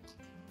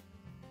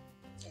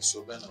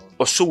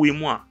 Oso we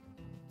mu a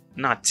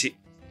na ti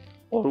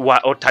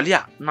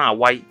otalia na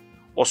awai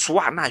oso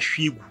a na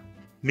ahwegu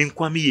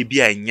menkwa me ye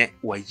bia enye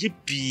wa ye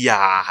bia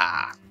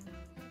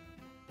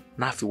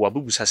na afi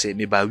wabubusa se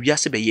me ba wi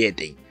ase be ye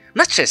den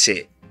na kire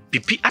se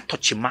bibi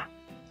atochema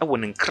e wo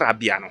ne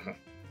nkrabia no ho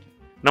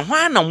na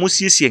hwa na mo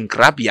siesie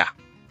nkrabia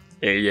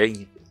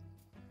yen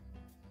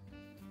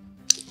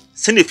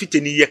sene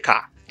fiteni ye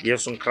ka ye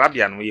so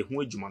nkrabia no ye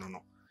hu adwuma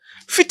no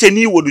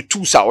fiteni wo de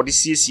tools a wo de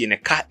siesie ne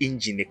ka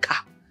engine ne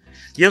ka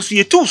yen so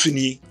ye tools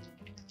ni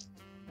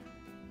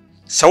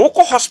sa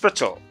woko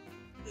hospital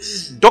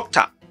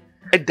doctor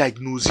a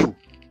diagnose you.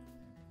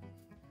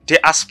 There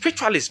are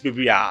spiritualists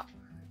baby are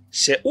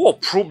say oh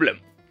problem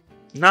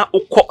na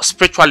woko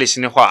spiritualist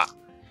ne ho a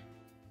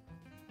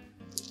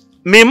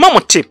me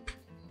mama tip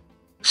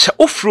say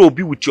ofro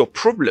obi with your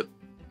problem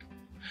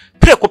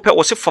pray ko pe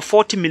was for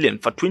 40 million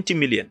for 20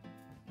 million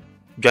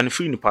Johnny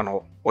free nipa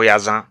no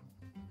oyazan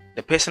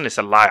the person is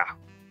a liar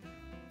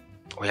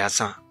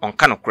oyazan on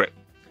kind of correct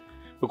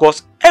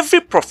because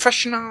every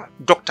professional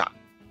doctor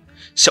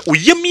say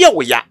uyemia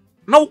woya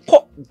na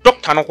woko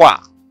doctor no ho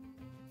a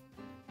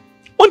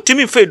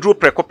ontimi fa eduro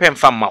preko pe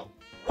mfa ma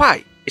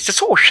why it's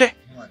so hwe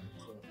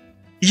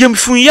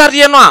yemfun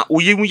yare no a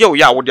uyemu ye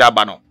woya wo de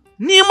aba no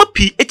niema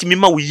pi etimi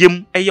ma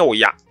uyem eye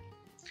woya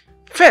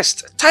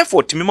first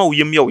typhoid timi ma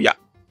uyem ye woya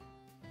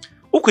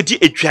ukodi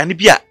aduane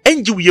bi a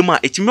enji uyem a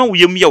etimi ma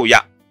uyem ye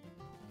woya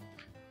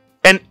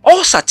and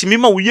ulcer timi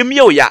ma uyem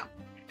ye woya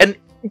and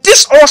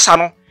this ulcer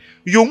no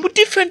you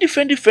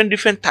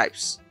different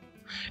types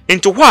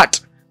into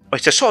what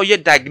it's so you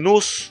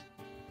diagnose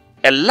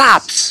a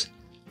labs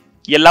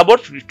your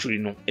laboratory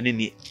no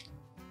eneni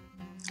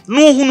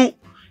no hunu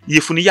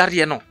yefuni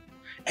yare no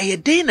eye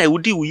dey na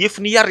wudi wo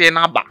yefuni yare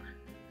na aba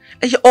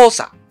eye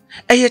ulcer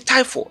eye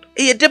typhoid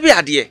eye debe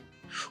ade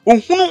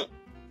ohunu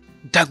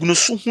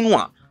diagnose hunu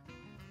a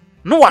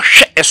no wa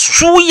hwe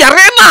eso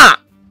yare na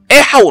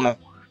e hawo no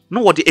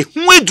no wo de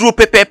ehu eduro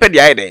pepepe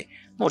de aye de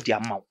no de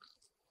amaw.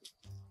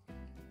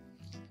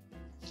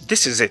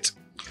 This is it.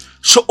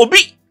 So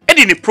obi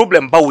edi ni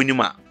problem ba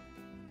wenima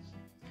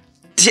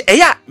di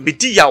eya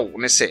bedi yawo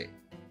ne se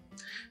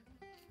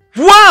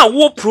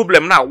wo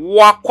problem na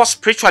wo cause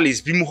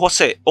spiritualist bi mu ho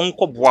se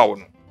onko boa wo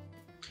no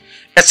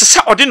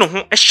esesa ode no ho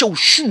ehye wo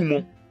hwu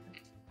mu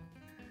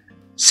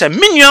se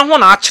menua ho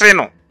na akere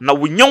no na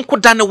wonyanko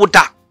da ne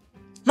woda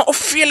na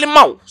ofiele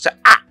mawo se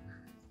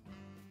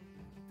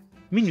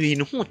menua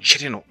ni ho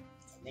kere no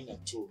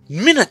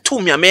mina to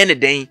mi amene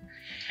den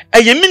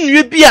eye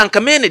menua bi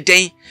anka me ne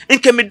den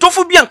nke me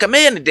dofo bi anka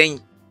me ye ne den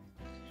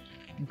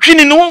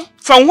dwini no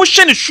fa ho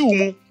hye ne hwu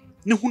mu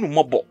ne hunu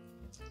mobo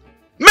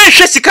me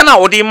hwe sika na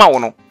wode ma wo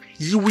no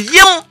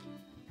yiwuyem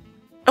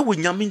awo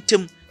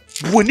nyamentem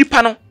buo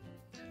nipa no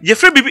ye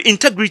free bibi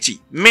integrity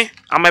me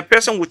am a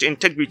person with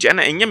integrity and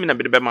enye me na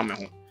be ma me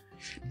ho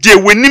de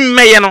wenim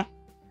meye no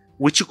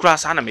wechi kura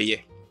sa na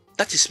meye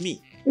that is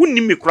me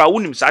wonim me kura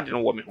wonim sa de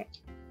no wo me ho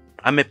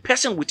am a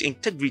person with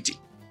integrity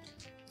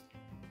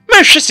me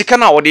hwe sika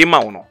na wode ma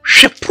wo no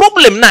hwe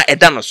problem na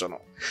eda no so no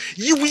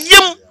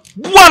yiwuyem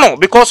bua no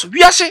because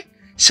we are say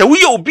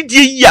we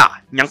obidie yi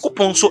a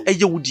Nyankopon so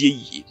eye wudie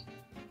yi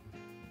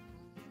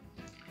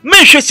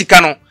me hwe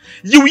sika no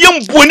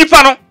yiwuyem bua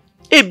nipa no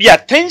e bia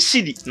 10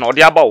 cedi na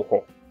ode aba wo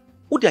ho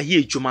wo de aye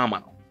adwuma ama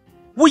no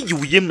wo yi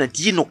wo yem na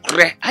die no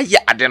kre aye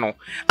ade no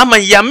ama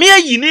yame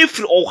ayi na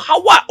efiri o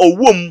hawa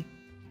owom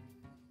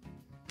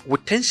wo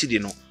tensity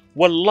no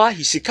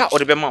wallahi sika o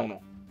de be ma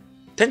no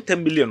 10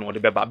 million o de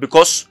be ba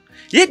because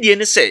ye die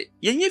ne say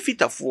yenye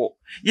fitafo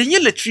yenye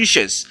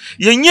electricians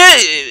yenye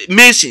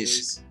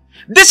masons.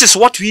 This is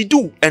what we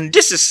do and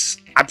this is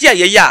adia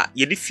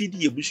ye de feed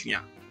ye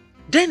busua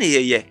then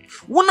ye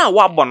wona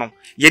wa bono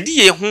ye de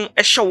ye ho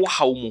ehye wo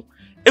haw mu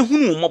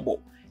ehunu mo bo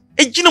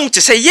ejinum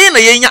te say ye na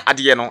yenya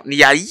ade no ne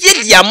ya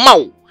ye dia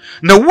mawo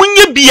na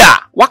wunye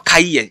bia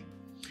wakaye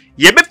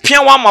ye be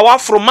pia wa ma wa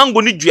fro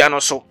mango ni dua no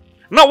so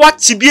na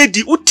wati bi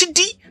edi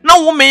utidi na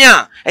wo me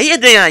a eye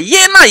den a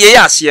ye na ye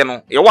ase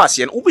no ye wa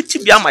ase no ubiti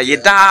bia ma ye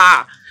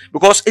da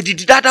because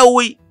edidi dada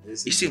we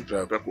isi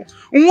nkrako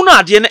ununa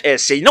ade na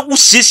ese na wo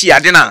sisi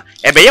ade na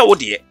ebe ye wo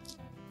de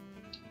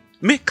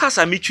me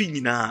kasa me twi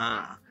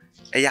nyina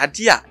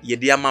ade a ye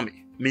de ama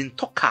me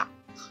ntoka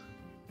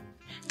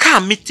ka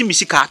meti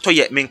misika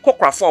atoye me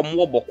nkokrafo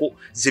omwo boko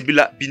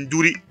zebila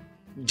binduri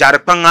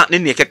jarepanga ne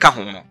ne keka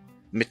ho no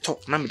meto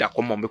na me da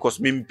komo because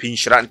me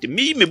mpinhira nti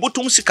me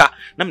botum sika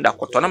na me da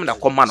koto na me da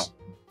koma no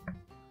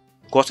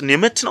because ne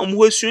metina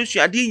omwo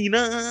asuasu ade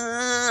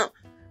nyina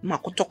ma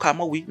kotoka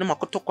ma wi na ma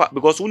kotoka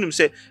because wonim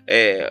say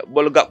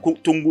bolga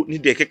tungu ni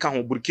de keka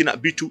ho burkina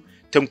bitu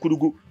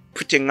tamkurugu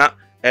putenga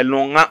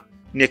elonga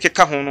ne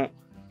keka ho no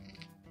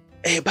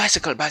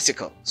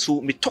bicycle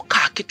so me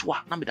toka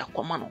kitwa na me da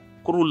koma no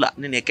kurula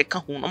ne keka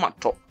ho no ma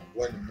to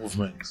one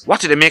movement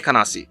what the make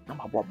can say na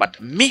ma bo but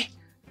me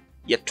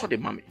ye to the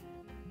mame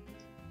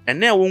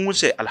ene won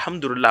say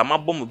alhamdulillah ma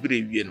bom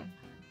bire wie no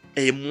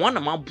mo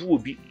na ma bu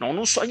obi na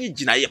ono so anye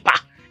gina ye pa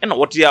na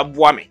wote ya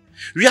boa me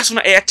wi aso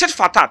na tet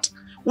fatat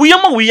we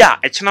yama we ya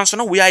kina so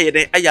na we aye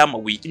den aya ma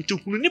we nti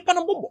hunu nipa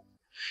na bobo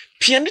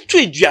pia ne to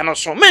edua no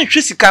so man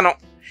hwe sika no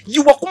yi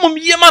wakomam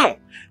yema no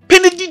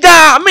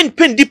penidida men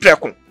pendi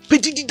preko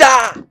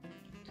pedidida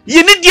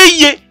ye ne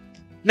die ye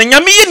na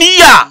nyame ye ni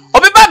ya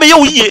obeba be ye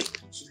wo ye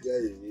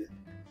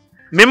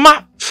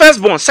mema first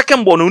born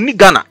second born oni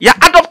Ghana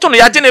ya adopt no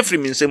ya jene free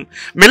minsem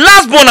me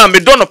last born na me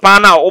dono pa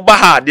na oba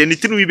ha de ni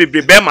tinu wi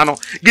bebre ma no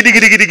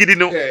gidi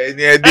no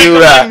ni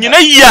ediwa nyina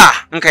ya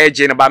nka ye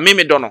jene ba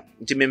me dono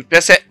nti me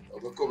mpese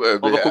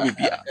obako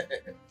bibia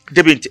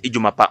debent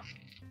ejuma pa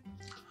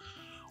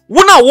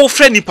wona wo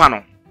frɛ nipa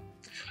no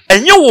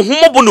enye wo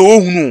homobo na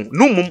ohunu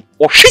no mum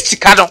wo hwe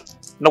sika no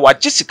na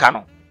wagye sika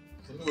no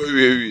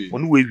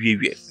onu we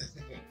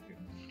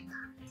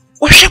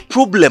wo hwe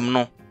problem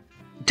no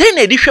then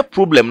e di hwe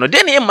problem no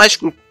then e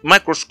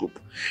microscope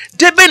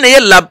debe na ye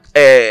lab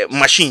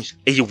machines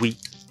eyewi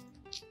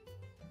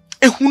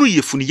ehunu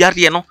yefunu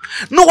yare no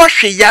no wo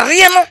hwe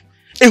yare no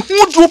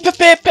ehunu duro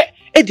pepepe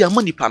e di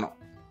ama nipa no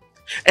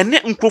ene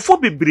nkrofo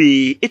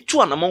bebre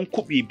etu anama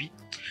nko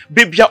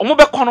bebia omo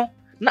be kono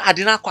na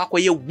ade na akwa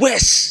ye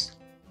worse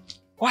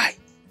why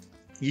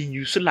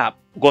you use lab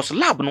because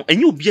lab no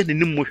enye obi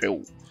anenim mo hwe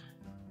wo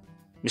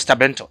Mr.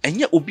 Bento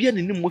enye obi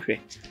anenim mo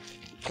hwe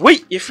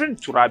wait your friend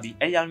turabi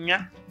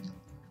ayanya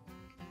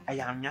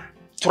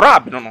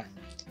turabi no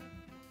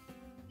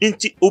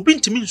inti obi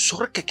ntimi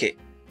nsore keke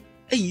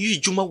enyi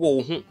juma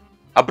wo ho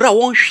abra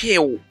won hwe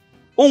wo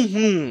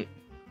onhunu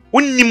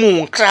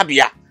onnimu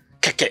krabia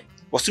keke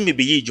wasu me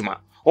be juma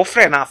o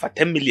friend na fa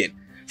 10 million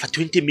for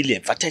 20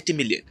 million for 30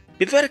 million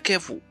be very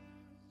careful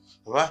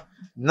wa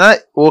na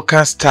wo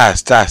kan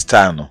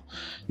star no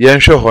yen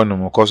hwe ho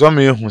no cause o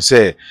me hu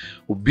say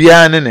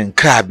obia ne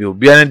nkrabe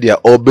obia ne dia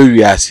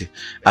obawiase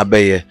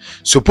abaye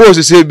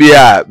suppose say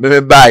bia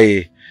me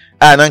bae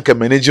na nka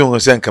manage ho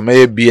say nka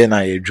maye bia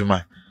na ye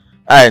dwuma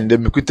nde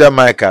mekuta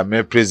maika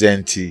me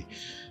presenti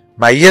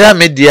mayira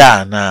me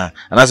dia na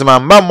anasema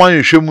mba mo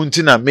hwe mu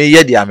ntina me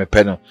ye dia me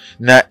pe no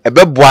na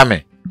ebeboa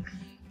me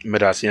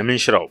medasi ya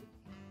menshiraw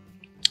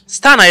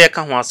star na ye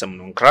ka ho asem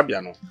no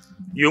nkrabia no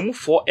yomu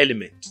 4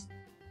 elements: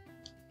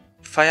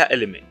 fire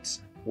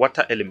element,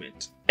 water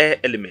element, air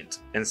element,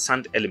 and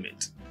sand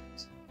element.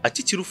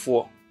 Atitiru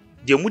for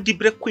de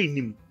mudibre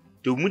kwenim,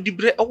 de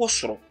mudibre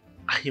awosoro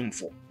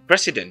ahimfo.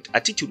 President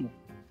atitiru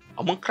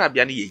amon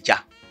krabia ne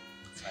yeja.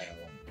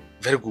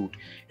 Very good.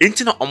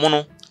 Intina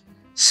omono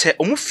se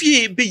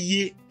omufie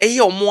beye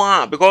eye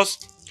omo because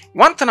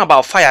one thing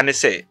about fire ne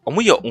say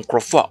omo ye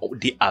nkrofo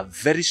they are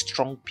very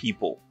strong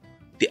people.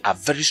 They are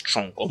very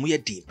strong. Omo ye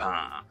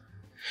deepa.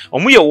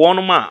 Omo ye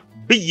wonu ma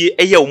beye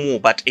eye omo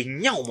but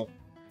enya omo.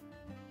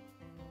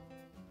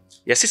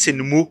 Yesese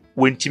numu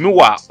wentimi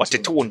wa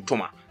otete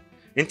wontoma.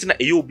 Ntina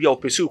eye obi a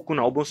opese oku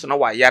na obonso na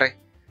wa yare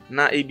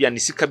na ebia ne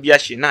sika bia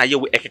hye na ye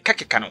we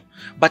ekeka no.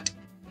 But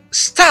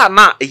star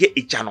na eye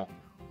eja no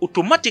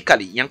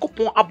automatically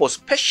yankopon abo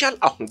special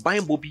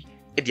ahoban bobi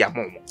e dia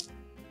momo.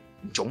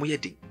 Ntomo ye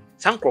din.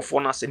 Sankrofo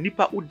na se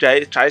nipa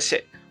udai try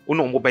se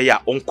ono mo be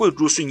ya onko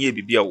eduro so nye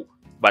bibia o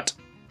but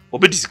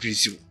obe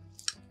disgrace.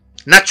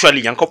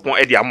 Naturally yankopon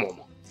e dia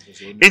momo.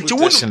 Enti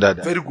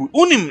wonu very good.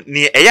 Unim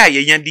ne eya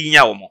ye yan din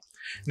ya wo mo.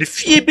 Ne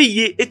fie be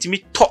ye etimi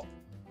to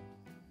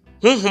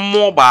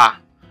honhom ba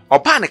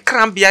oba ne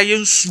krambia ye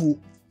nsuo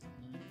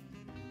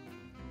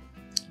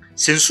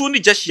sensuo ni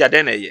jahia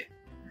den na ye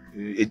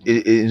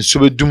nso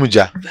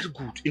bedumuja. Very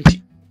good.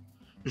 Inti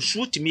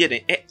nso timi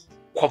ye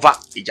cover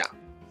ija.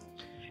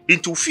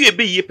 Inti fie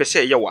be ye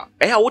pese ye wa.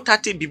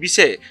 Wotate bibi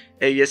se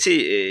ye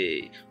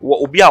say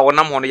obi a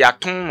wonam hono ya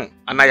ton no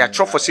ana ya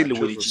trofo se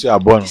leweri.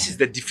 This is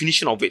the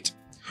definition of it.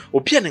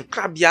 Obi an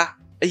krabia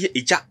eye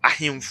ija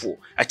ahemfo,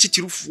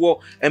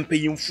 achitirufuo,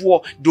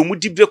 empeyimfuo, de omu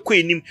dibre ko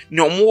enim,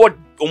 ne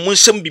omu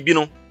nsem bibi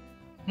no.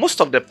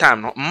 Most of the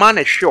time no man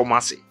e hwe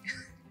omase.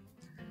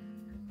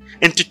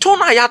 Enti ton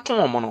na ya ton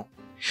omo no.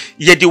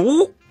 Ye de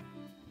wo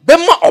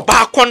bema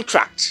oba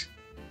contract.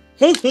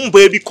 Hum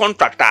baby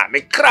contractor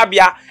ne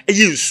krabia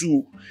eye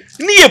nsuo.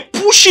 Ni ye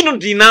push no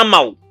di na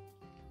ma wo.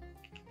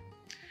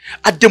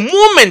 At the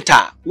moment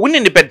woni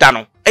ne beda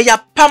no eya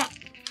pam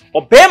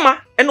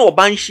obema e na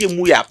oba nhie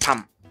mu ya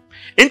pam.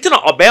 Enti na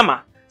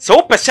obema se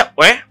wo pese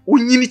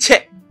wonyini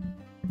che.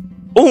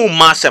 O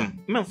masem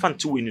memfa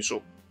nti weni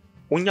so.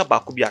 Onya ba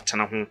ko bi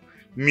atena ho.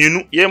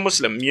 Mienu ye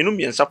Muslim mienu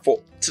miensa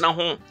fo tena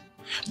ho.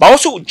 But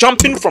also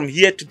jumping from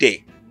here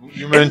today.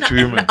 Human to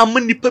human.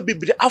 Amanipa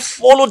bibiri I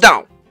follow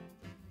down.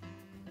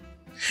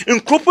 In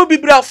Kuffour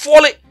bibiri I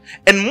follow,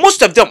 and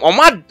most of them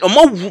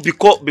omo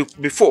because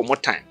before more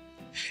time.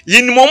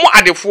 Yinimomo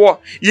adefo,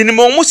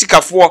 yinimomo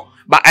sikafo,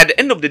 but at the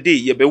end of the day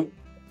ye be hu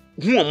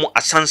omo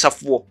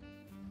asansafo,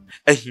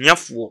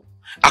 ahiafo,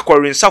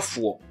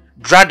 akwarinsafo,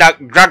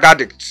 drug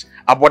addicts,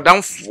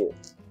 abodamfo.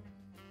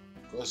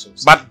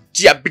 But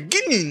their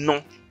beginning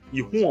no,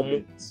 you hu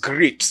omo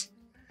great.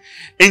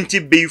 Enti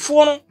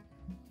before no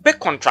be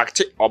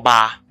contract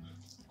oba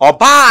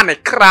ne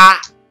kra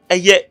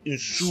eye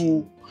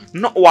nsu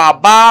no wa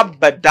ba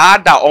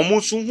bedada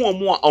omo su hu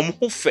omo omo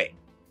ho fe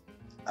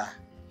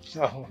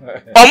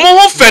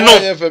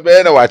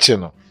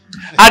no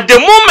at the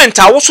moment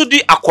I also di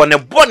akone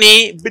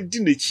bone bedi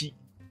nachi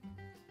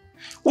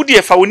wodi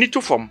efa woni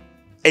to fam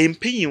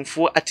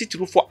empeyimfo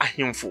atitirufo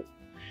ahemfo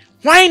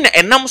why na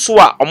enam so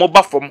a omo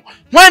ba fam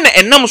why na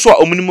enam so a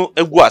omunimo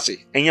agu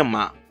ase enye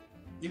ma.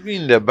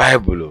 Even in the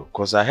Bible,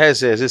 because I heard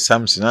say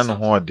Samson and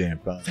who dem.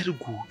 Very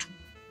good.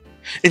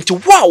 Into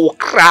wa wo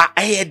kra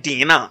aye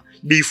den na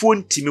before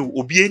ntimi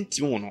obi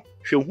ntimi no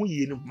hwe hu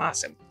yie no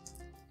masem.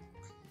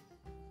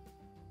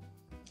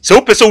 So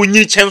wo pese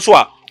wonyi chen so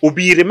a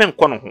obi yire men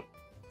kɔ no ho.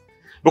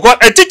 Because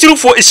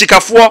atitirufo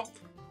isikafo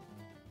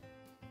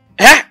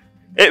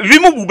wi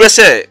mu bu be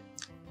se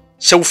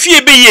wo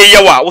fie be ye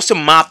yawa wo se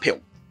ma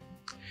pew.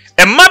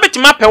 Emma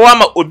betima pew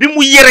ama obi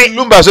mu yire.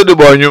 Numba so de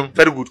bonyu.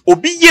 Very good.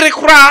 Obi yire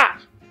kra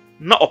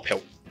na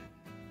opel.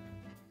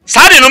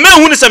 Sade no me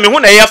hu ni se me hu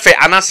na ye fe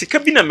anasika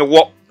bi na me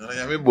wo.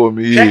 Na me bo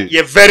me ye.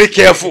 You very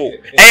careful.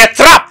 A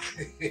trap.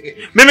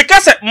 Me ka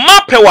se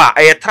mapewa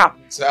a trap.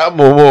 Sa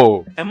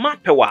momo. E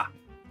mapewa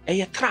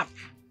a trap.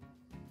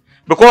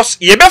 Because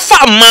ye be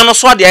fa man no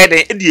so ade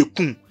ade e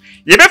ekun.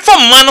 Ye be fa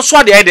man no so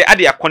ade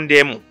ade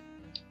akondem.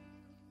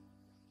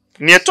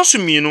 Ne etosu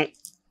mienu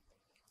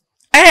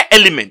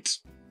element.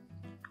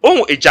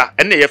 Oh eja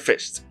ene ye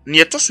first. Ne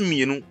etosu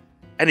mienu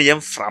ene ye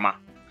mframa.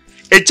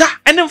 Eja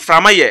ene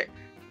mframa ye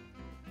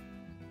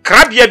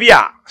krabia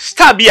bia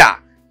star bia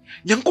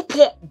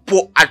Yankopon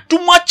bo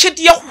aduma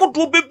chede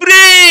hodo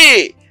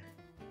bebre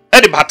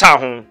e de bata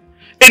ho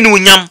enu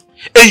nyam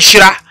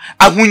enhira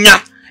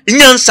ahunya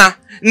nyansa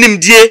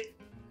nimdie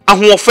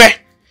ahofe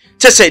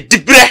chese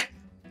dibre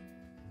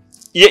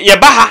ye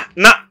baha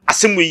na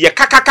asemu ye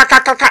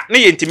kakakakaka na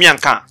ye ntimi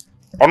anka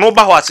ono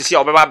ba ho asisi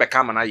obeba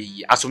beka ma na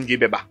ye asomdwe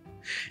beba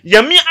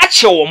yami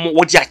ache wo mo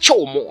wodi ache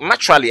wo mo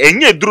naturally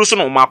enye eduru so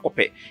no mo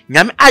akope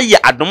nyame aye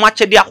aduma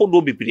chede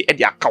hodo bebre e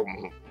de aka wo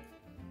mo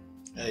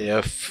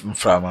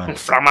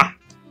Frama.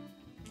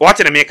 What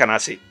in American I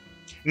say?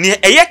 Near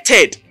a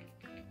Ted.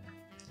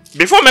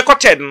 Before me got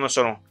Ted no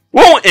so.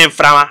 Won't in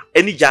Frama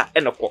any ja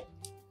and a co.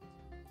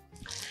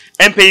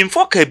 And paying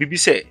for Bibi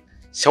say,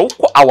 so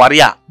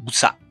awaria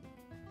busa.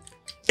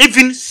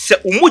 Even se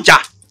umuja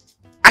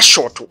a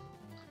short.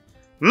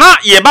 Na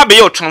ye baby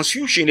your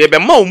transfusion ye be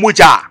mo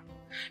muja.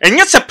 And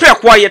yet a prayer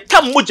quiet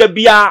tam muja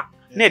bia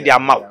ne dia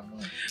mau.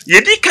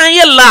 Ye di kan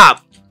ye lab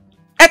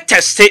a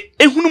teste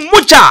e hunu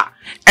muja.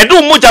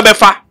 Edo moja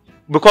befa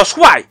because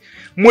why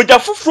moja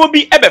fufuro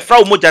bi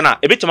ebefra moja na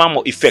ebetima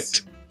mo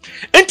effect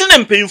entene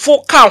mpemfo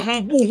ka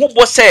ho bu ho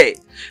bo se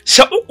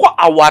ukwa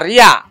aware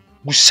a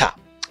busa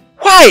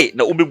why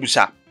na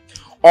obebusa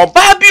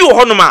oba bi wo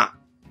honoma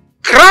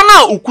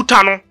krana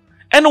okuta no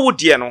ene wo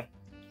de no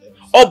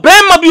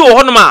obema bi wo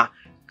honoma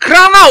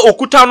krana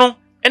okuta no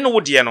ene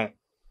wo de no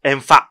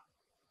emfa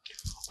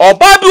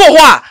oba bi wo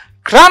ho a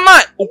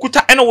krana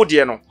okuta ene wo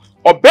de no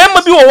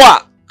obema bi wo ho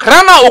a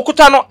krana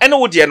okuta no ene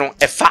wo de no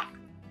efa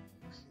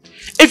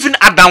even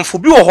adamfo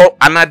bi wo ho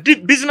ana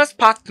business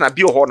partner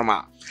bi wo ho no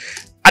ma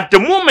at the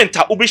moment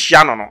a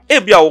obehia no no e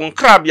bia wo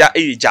nkrabia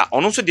eja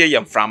ono so de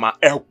yemframa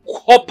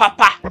ekọ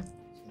papa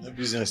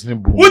business ne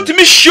bu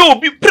wotimi show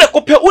bi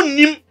prekope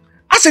onim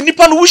ase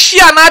nipa no wo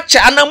hia na ache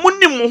ana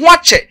munim ho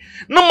ache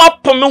na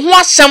mapọ me ho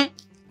asem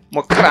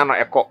mo kra no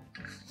ekọ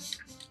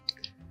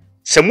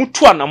se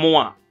mutu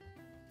anamo a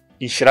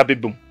inhira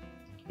bebem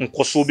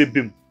nkoso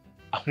bebem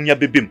ahunya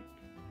bebem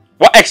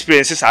What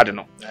experiences I don't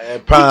know.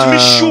 Put me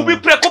shoe be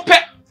precope.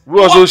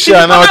 We also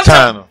share now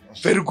time.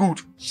 Very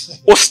good.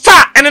 O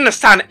star and then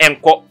stand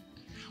enko.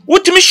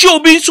 What me show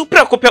be so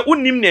precope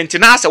unim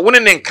nentinasa one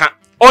nenka.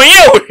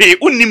 Oye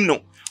unim no.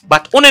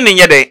 But one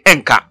nenye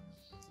enka.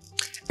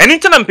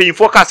 Anytime I'm paying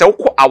forecast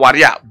oko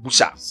awaria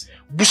busa.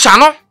 Busa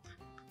no.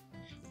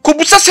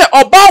 Kubusa se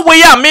oba we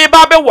ya me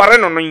ba be ware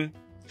no no.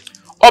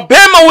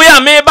 Obema we ya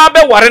me ba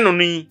be ware no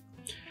no.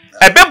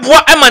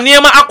 Ebeboa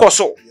ema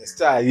akoso.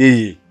 Star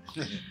ye.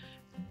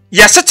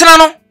 Yasetena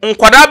no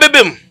nkwada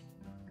bebem.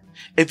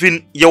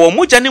 Even yewo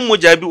moja ni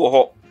moja bi wo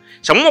ho.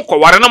 Se mo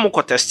kware na mo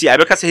kotesti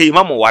abeka se hey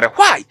ma mo ware.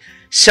 Why?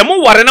 Se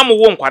mo ware na mo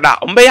wo nkwada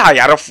ombe ya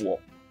yarefo.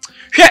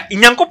 Hwe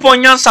nyankopon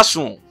nyansa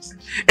so.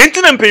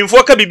 Enti na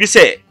mpemfo ka bibi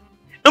se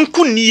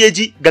nku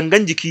niyeji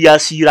ganganjiki ya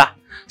sira.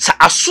 Sa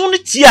asu ni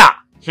tia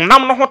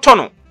honam no hoto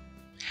no.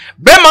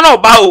 Be ma no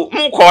ba o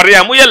mo kware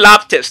a mo ye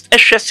lab test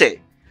ehwe se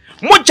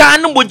moja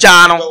no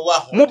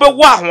mo be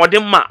wa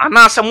hodem ma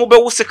anasa mo be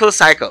wo sickle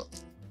cycle.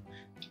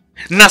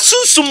 Na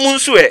sunsun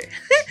munsu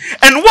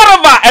and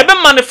whatever ebe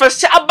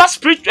manifest aba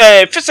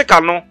spiritual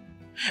physical no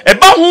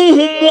eba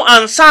hunhum mu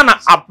ansa na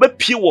aba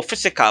pie wo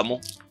physical mo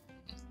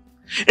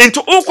into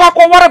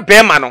ukwa ware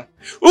bema no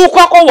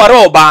ukwa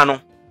ware oba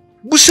no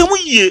busemu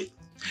yie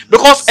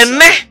because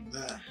enne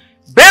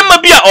bema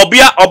bia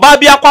oba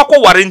bia akwa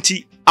ware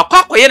nti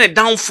akwa ye ne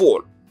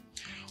downfall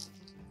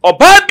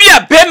oba bia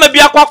bema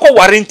bia akwa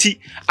ware nti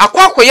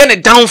akwa ye ne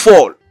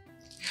downfall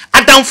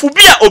adamfu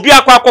bia obi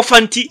akwa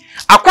fanti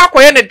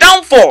akwa ye ne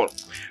downfall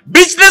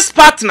business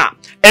partner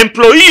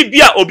employee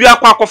bia obi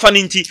akwa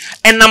faninti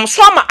enam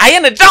so ama aye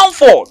ne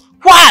downfall.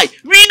 Why?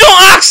 We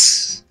don't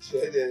ask.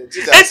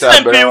 It's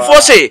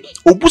painful say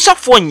obusa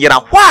fo nyira.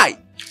 Why?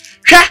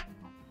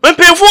 Hwe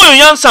painful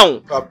yansa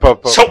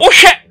so wo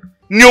hwe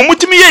ne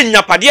omutimi ye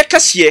nyapade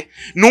kase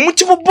ne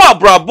omutimi bo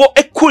abrabo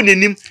ekọ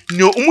nenim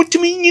ne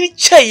omutimi nyini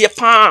cheye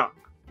pa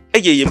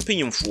eye ye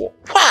mpanyimfo.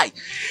 Why?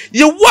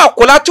 Ye wo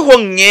akola to ho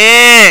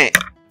nye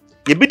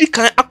ye bedi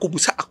kan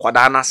akobusa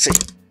akwada na se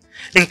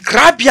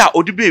nkrabia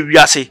odibe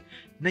wiase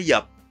na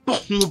ya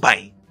bohu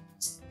ban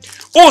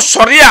o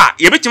sori a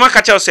ye betima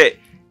ka che se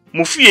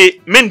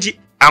mufie mendi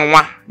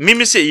anwa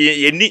mimi se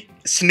ye ni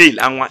snail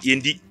anwa ye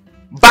ndi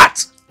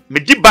bat me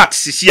di bat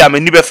sisi a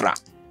mani befra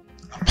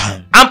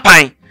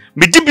ampan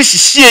me di bi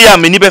sisi ya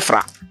mani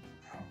befra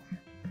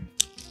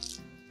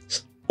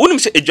unim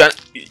se edwan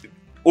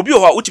obi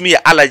ho a utimi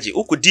ya allergy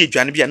ukodi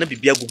edwan bia na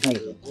bibia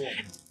gugu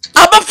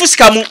aba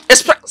physical mu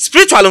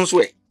spiritual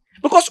nso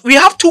because we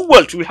have two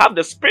worlds. We have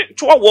the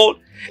spiritual world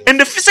and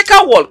the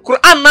physical world.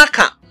 Quran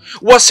naka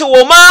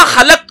wasawama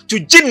khalaqtu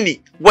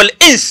jinni wal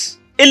ins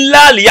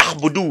illa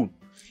liya'budun.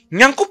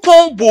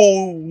 Nyankopon bo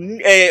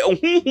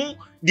hunhum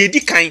de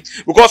kan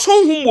because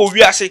hunhum bo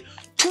wiase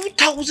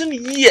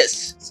 2000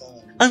 years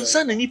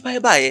ansa na nipa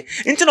bae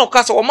nti na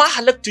okasa wama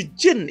khalaqtu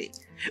jinni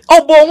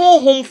obo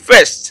hunhum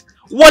first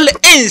wal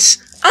ins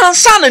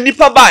ansa na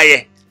nipa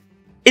bae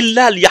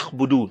illa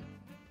liya'budun.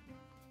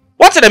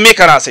 What did the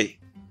maker say?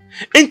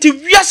 Enti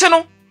wiase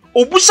no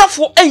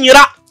obusafo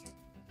anyira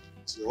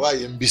wa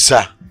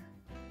yembisa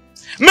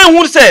me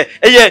hu se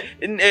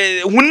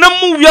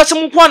hunam wiase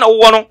mu kwa na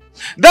wo no.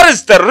 That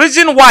is the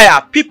reason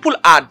why people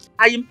are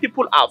dying,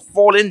 people are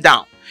falling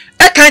down.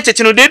 E kan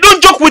cheche no, they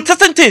don't joke with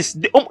certain things.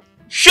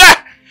 Sure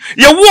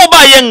ye wo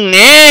ba ye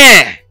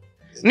nge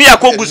ni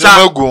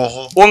akogusa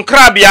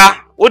onkrabia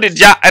wo de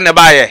dia ene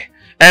ba ye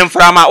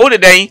enframa wo de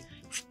den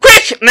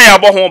quick na ya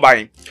bo ho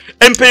ban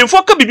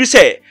empemfo ka bibi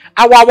se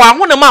awawa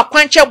ho na ma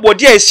kwanche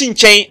bode a esi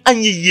nchen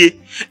anyeye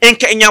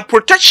enka enya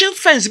protection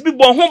fence bi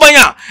bo ho ban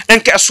a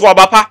enka so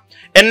abapa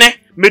ene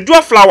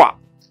medua flower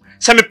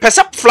se me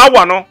pesa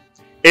flower no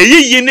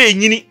eyeye na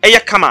enyini eye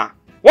kama.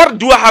 What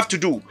do I have to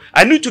do?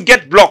 I need to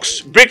get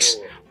blocks, bricks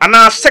and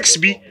 6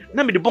 bi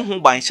na me de bo ho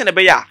ban se na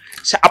be ya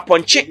se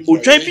aponche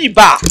odwan bi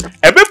ba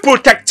e be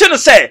protect no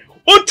se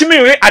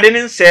ontimi we ade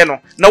ne nse no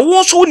na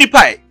wo so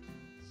nipa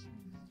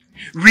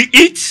we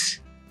eat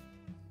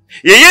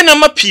ye na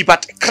ma pi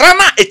but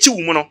krana echi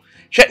wu no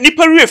hwe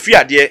nipa ru afi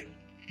ade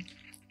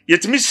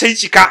yetimi sei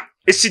chika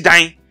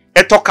esidan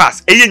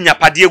etokas eye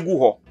nyapade egu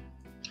ho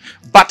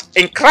but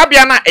in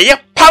krabia na eye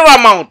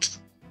paramount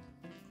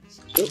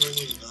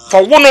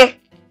for wono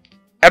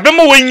ebe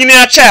mo wanyini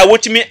a cha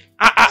wotimi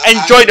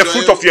enjoy the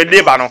fruit of your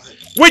labor no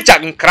which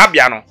in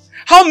krabia no.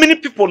 How many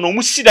people no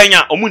mu sidan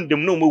a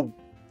omundem no mu?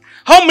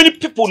 How many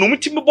people no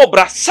mutimi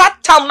bobra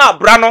satam na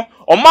bra no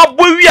oma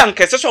bowi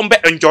ankese so mbe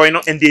enjoy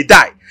no and they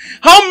die?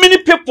 How many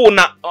people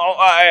na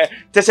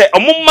te say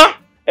omuma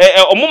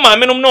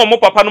menom na omo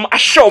papa no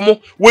ahwe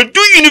omo we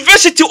do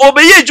university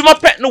obeye adwuma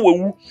pe no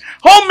wewu?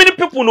 How many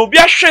people no bi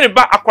ahwe ne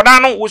ba akoda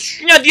no wo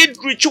sua de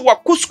edruchi wa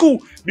school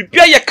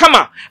bibia ye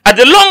kama at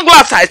the long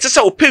last I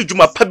say o pe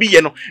adwuma pa bi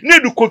ye no na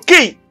edu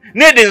cocaine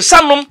na de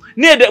nsanom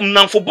na de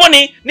mnamfo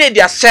boni na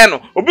de ase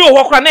no obi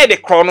wo hokra na de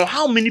kro no.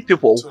 How many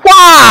people?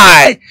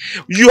 Why?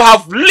 You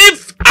have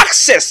lived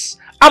access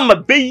ama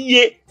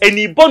beye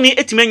eni boni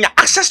etimenya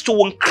access to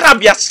one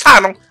krabia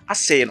star no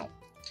ase no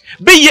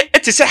beye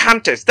etise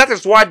hunters. That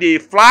is why they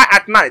fly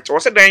at night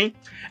or say then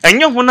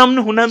Enye honam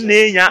ne honam na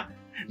enya.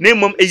 Na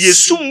mom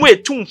eyesum we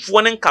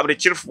tumfo ne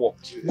nkabrechirfo.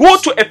 Go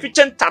to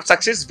Ephesians chapter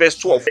 6 verse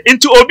 12.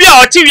 Into obi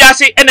a oti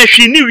wiase e na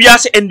hwe ni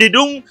wiase and they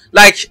don't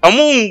like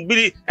among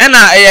believe and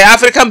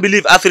African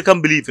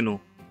believe you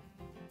know.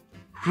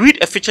 Read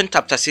Ephesians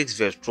chapter 6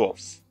 verse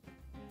 12.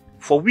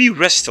 For we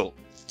wrestle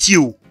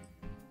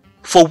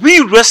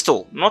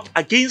not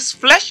against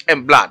flesh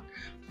and blood,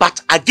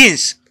 but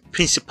against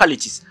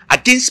principalities,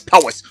 against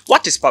powers.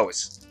 What is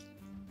powers?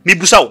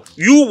 Mibusao,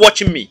 you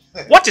watching me.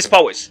 What is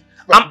powers?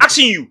 I'm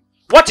asking you.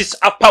 What is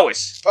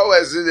powers?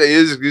 Powers is the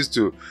Jesus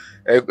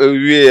Christ.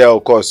 We are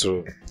of course.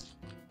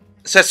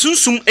 Se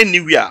sunsum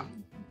anywhere.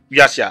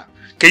 Yasia.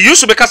 Ke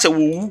yusu beka se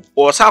wu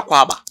or sa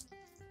kwaba.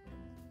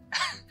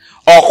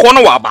 Or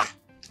kono waba.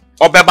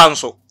 Or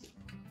bebanso.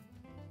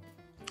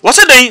 What's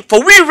it then? For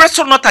we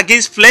wrestle not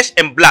against flesh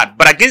and blood,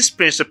 but against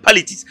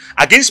principalities,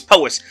 against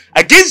powers,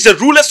 against the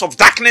rulers of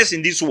darkness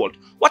in this world.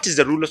 What is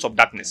the rulers of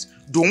darkness?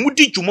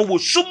 Domudi jumo wo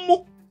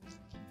sumu.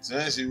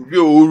 Since you be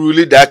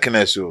rule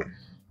darkness.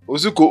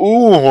 Ozuko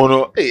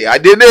hono. Hey, I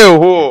didn't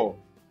know.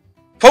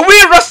 For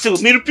we wrestle,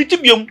 me repeat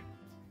biom.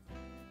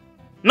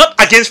 Not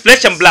against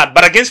flesh and blood,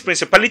 but against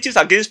principalities,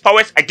 against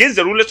powers, against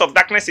the rulers of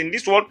darkness in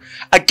this world,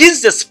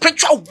 against the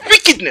spiritual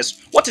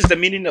wickedness. What is the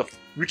meaning of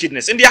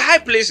wickedness? In their high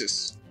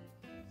places.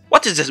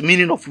 What is the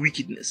meaning of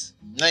wickedness?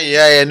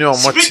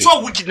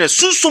 Spiritual wickedness.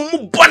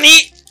 Susumu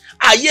boni.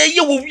 Aye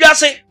wo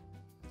wiase.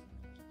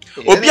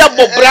 Obi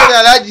abobra.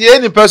 Alhaji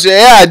any person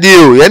e ade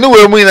o. Ye no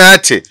we mu na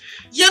ate.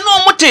 Ye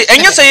no mote.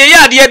 Enye say ye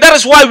ade. That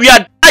is why we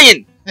are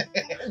dying.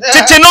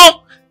 Tete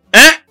no.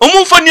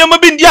 Omumfa niam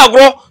bi ndi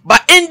agro.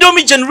 But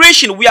endomy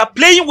generation, we are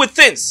playing with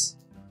things.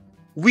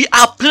 We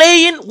are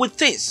playing with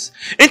things.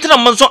 Intina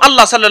manzo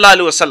Allah sallallahu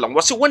alaihi wasallam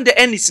was when the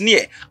end is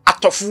near.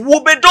 Atofu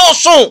wo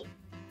bedoso.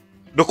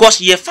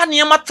 Because ye fa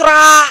niam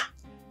tra.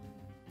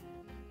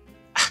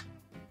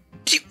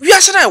 We are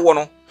saying I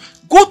want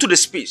go to the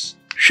space.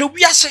 Shall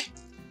we say?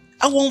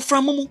 I want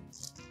from mumu.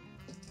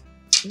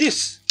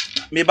 This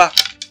meba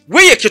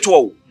we ye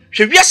ketwo.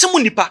 Shall we say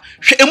munipa?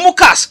 She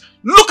emukas.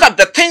 Look at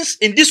the things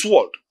in this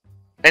world.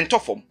 And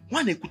top form.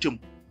 One ekutem.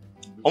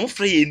 I'm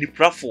afraid any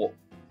for.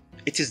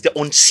 It is the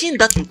unseen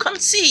that you can't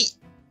see.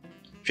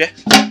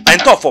 And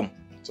top form.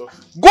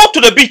 Go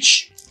to the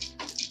beach.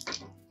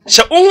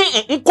 Se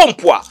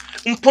unkompwa.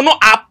 Mpono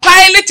a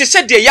pilot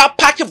said they are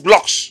parking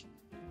blocks.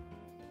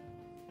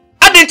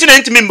 I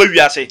didn't remember we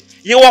are saying.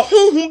 You are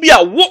whom be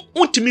a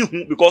walk to me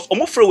because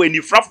I'm afraid when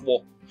you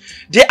for.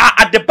 They are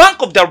at the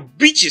bank of the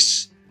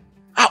beaches.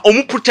 Are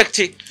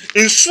protected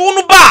in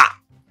Sunuba.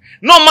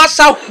 No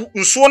matter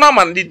who Sona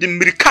man the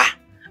Mirka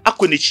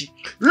Akonichi.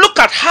 Look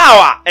at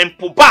how and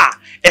Poba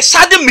a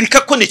sudden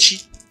Mirka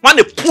Konichi. One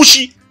a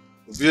pushy.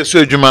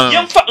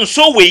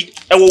 So way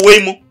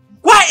away.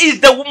 Why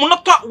is the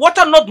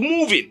water not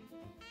moving?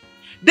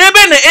 They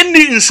been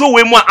ending in so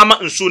way more ama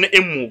and soon a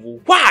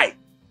move. Why?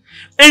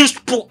 And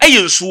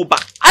so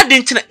back. I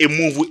didn't a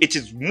move. It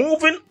is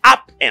moving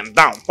up and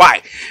down.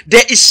 Why?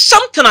 There is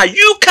something that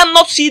you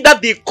cannot see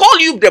that they call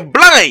you the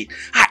blind.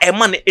 I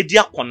am an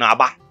idiot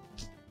konaba.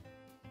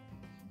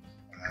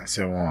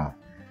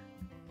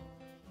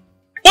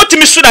 What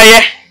me should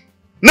I?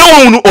 No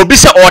one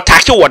obisa or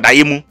take what I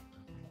am.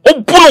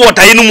 Oh, puno what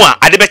I know.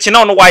 I debate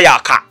no why I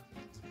can.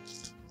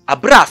 A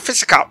bra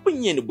physical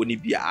onion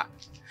bonibia.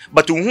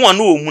 But who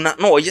know muna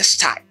no yes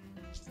time.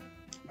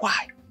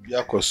 Why?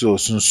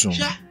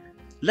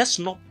 Let's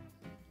not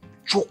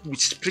joke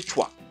with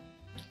spiritual.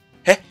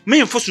 Hey,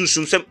 me for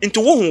some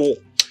into one.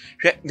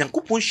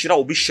 Yankupon shira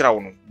obi shira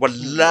wono.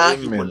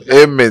 Wallahi.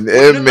 Amen.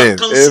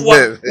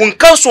 One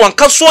council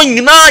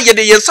na ye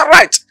de yes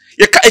right.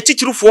 Ye ka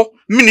etichiru for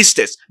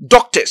ministers,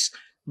 doctors,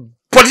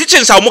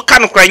 politicians are mo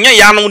kan kra nya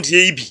ya no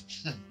de ibi.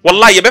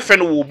 Wallahi ye be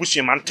friend wo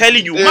bushim. I'm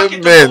telling you.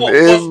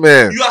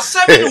 Amen. You are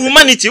serving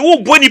humanity.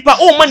 Oh boy nipa,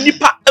 oh man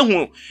nipa.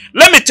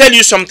 Let me tell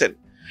you something.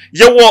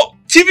 Ye were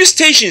TV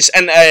stations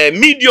and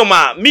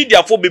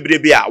media for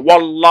bebrebia.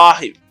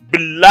 Wallahi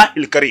billahi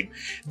al-karim.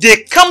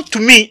 They come to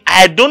me.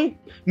 I don't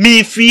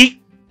me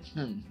fee.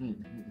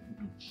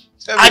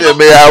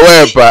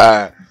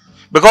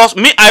 Because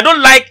me I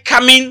don't like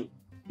coming.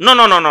 No.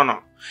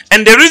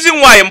 And the reason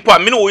why I'm poor,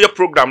 me know your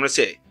program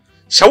say.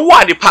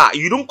 Shawa de pa,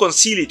 you don't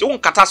conceal it. On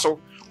kataso.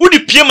 Udi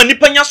PM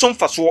nipa nya som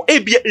faso.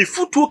 Ebia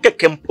efutu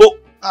kekempo.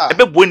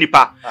 Ebe bo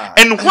nipa.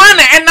 And when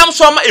enam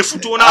so ma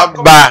efutu na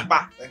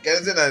ba.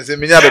 Kenze na nse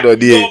minya dodo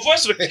die. Your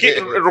voice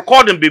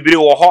recording bebre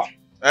wo ho.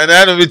 And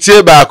I will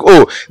take back.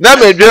 Oh, now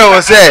my dream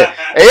was say,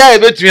 "Hey, I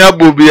bet me a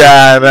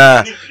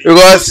boobiana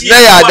because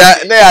they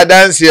are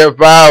dancing here,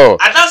 power."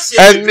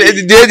 And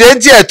the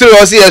idea to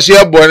us here, she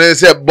born and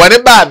said,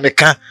 "Bonnie bad,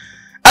 meka."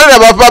 I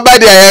don't know about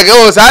body.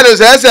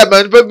 I say,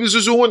 "Man, people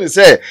soon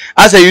say,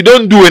 I say you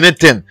don't do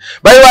anything,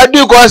 but you are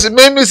do because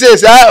maybe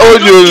says I owe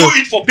you." I do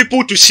it for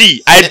people to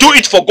see. I do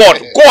it for God.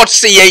 God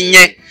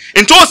say,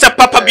 into us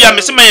papa be a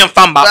mesima yan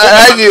famba.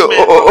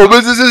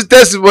 Obesity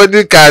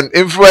testimony can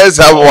influence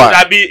someone.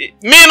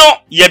 Me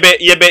no yebe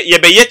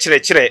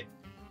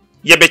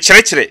chere.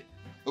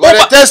 But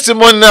the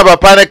testimony na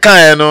papa ne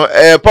kan no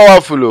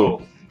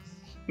powerful.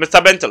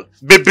 Mr. Bentel,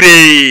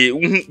 bebre.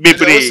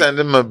 Send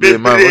them a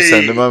bebre,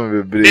 send them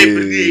a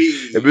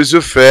bebre. A bit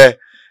so fair.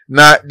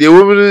 Now, the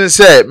woman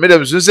say,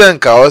 Madam Susan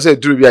Cow said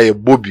to be a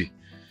bobby.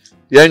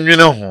 Yan, you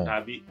know.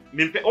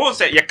 Oh,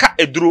 say, you cut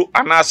a drew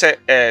and I say,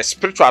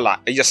 spiritual,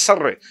 a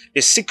sorry,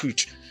 a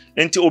secret.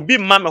 And to be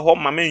mamma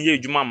home, my man, you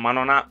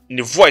man, in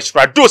the voice,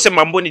 right? Do say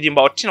my money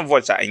about 10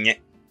 voice.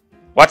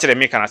 What did I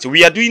make? And I say,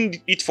 we are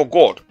doing it for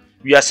God.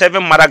 We are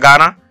serving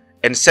Maragana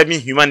and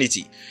serving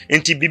humanity.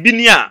 And to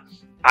Bibinia,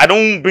 I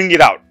don't bring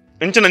it out.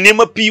 And to the name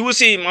of P, you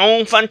say, my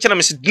own fan channel,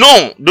 I said,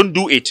 no, don't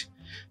do it.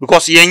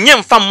 Because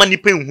yen fan money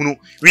paying.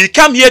 We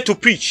come here to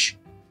preach.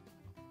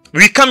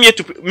 We come here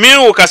to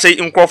me can say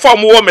in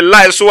conform war me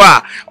life so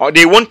or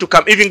they want to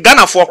come even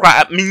Ghana for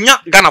cry me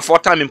Ghana for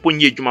time in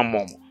punye juma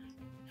mom.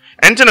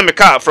 Enter me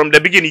car from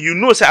the beginning you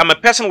know say I'm a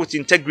person with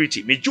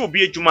integrity. Me jo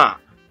be juma.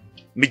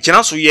 Me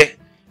jina so ye.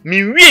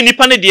 Me wie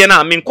nipa ne de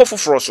na me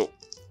nkofoforo so.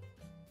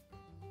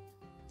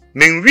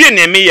 Me wie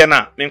ne me ye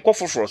na me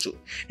nkofoforo so.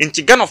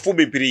 Nti Ghana for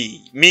bebre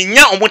me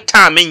nya omo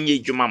time nye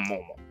juma mom.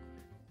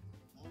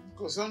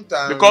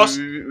 Because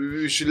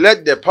we should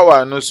let the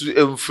power no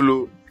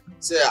inflow.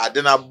 Say I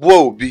didn't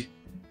blow be.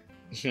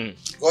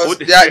 Because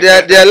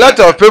there are a lot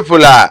of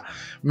people are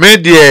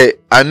made there.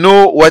 I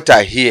know what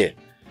I hear.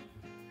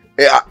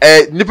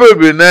 Nipa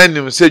be na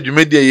nim say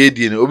dwumedia ye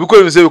di no obi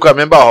ko say we come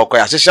member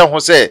hokoya hyehyɛ ho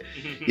say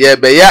ye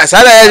be ya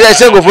sala ye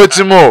hye go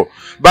fotimo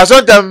but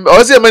sometimes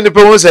also many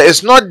people say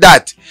it's not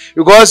that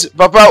because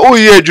papa who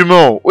hear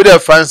dwumo wo the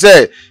fan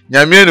say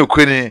nyame no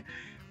kwani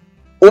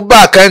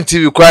Uba kan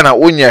TV kwa na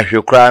unya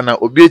hwe kwa na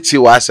obi eti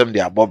wa asem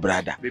de abo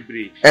brada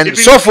and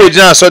so for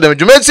jina so dem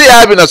dwuma ti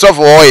ya bi na so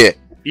for hoye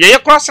ye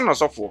cross na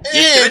so for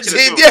yes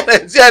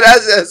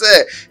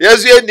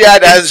we ndi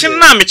ada chin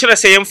na me kire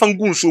say yemfa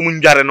ngunso mu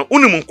ndware no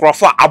unum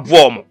nkrofo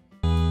abo mo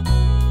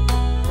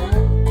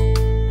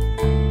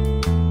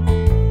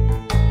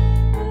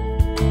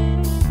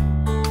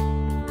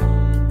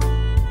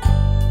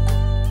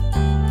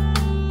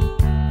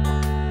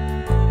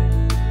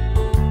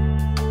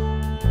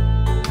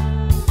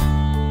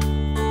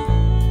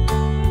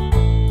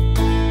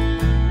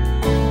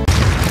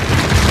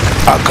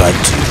I can't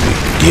TV,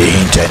 the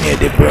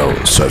internet,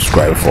 bro.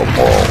 Subscribe for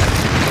more.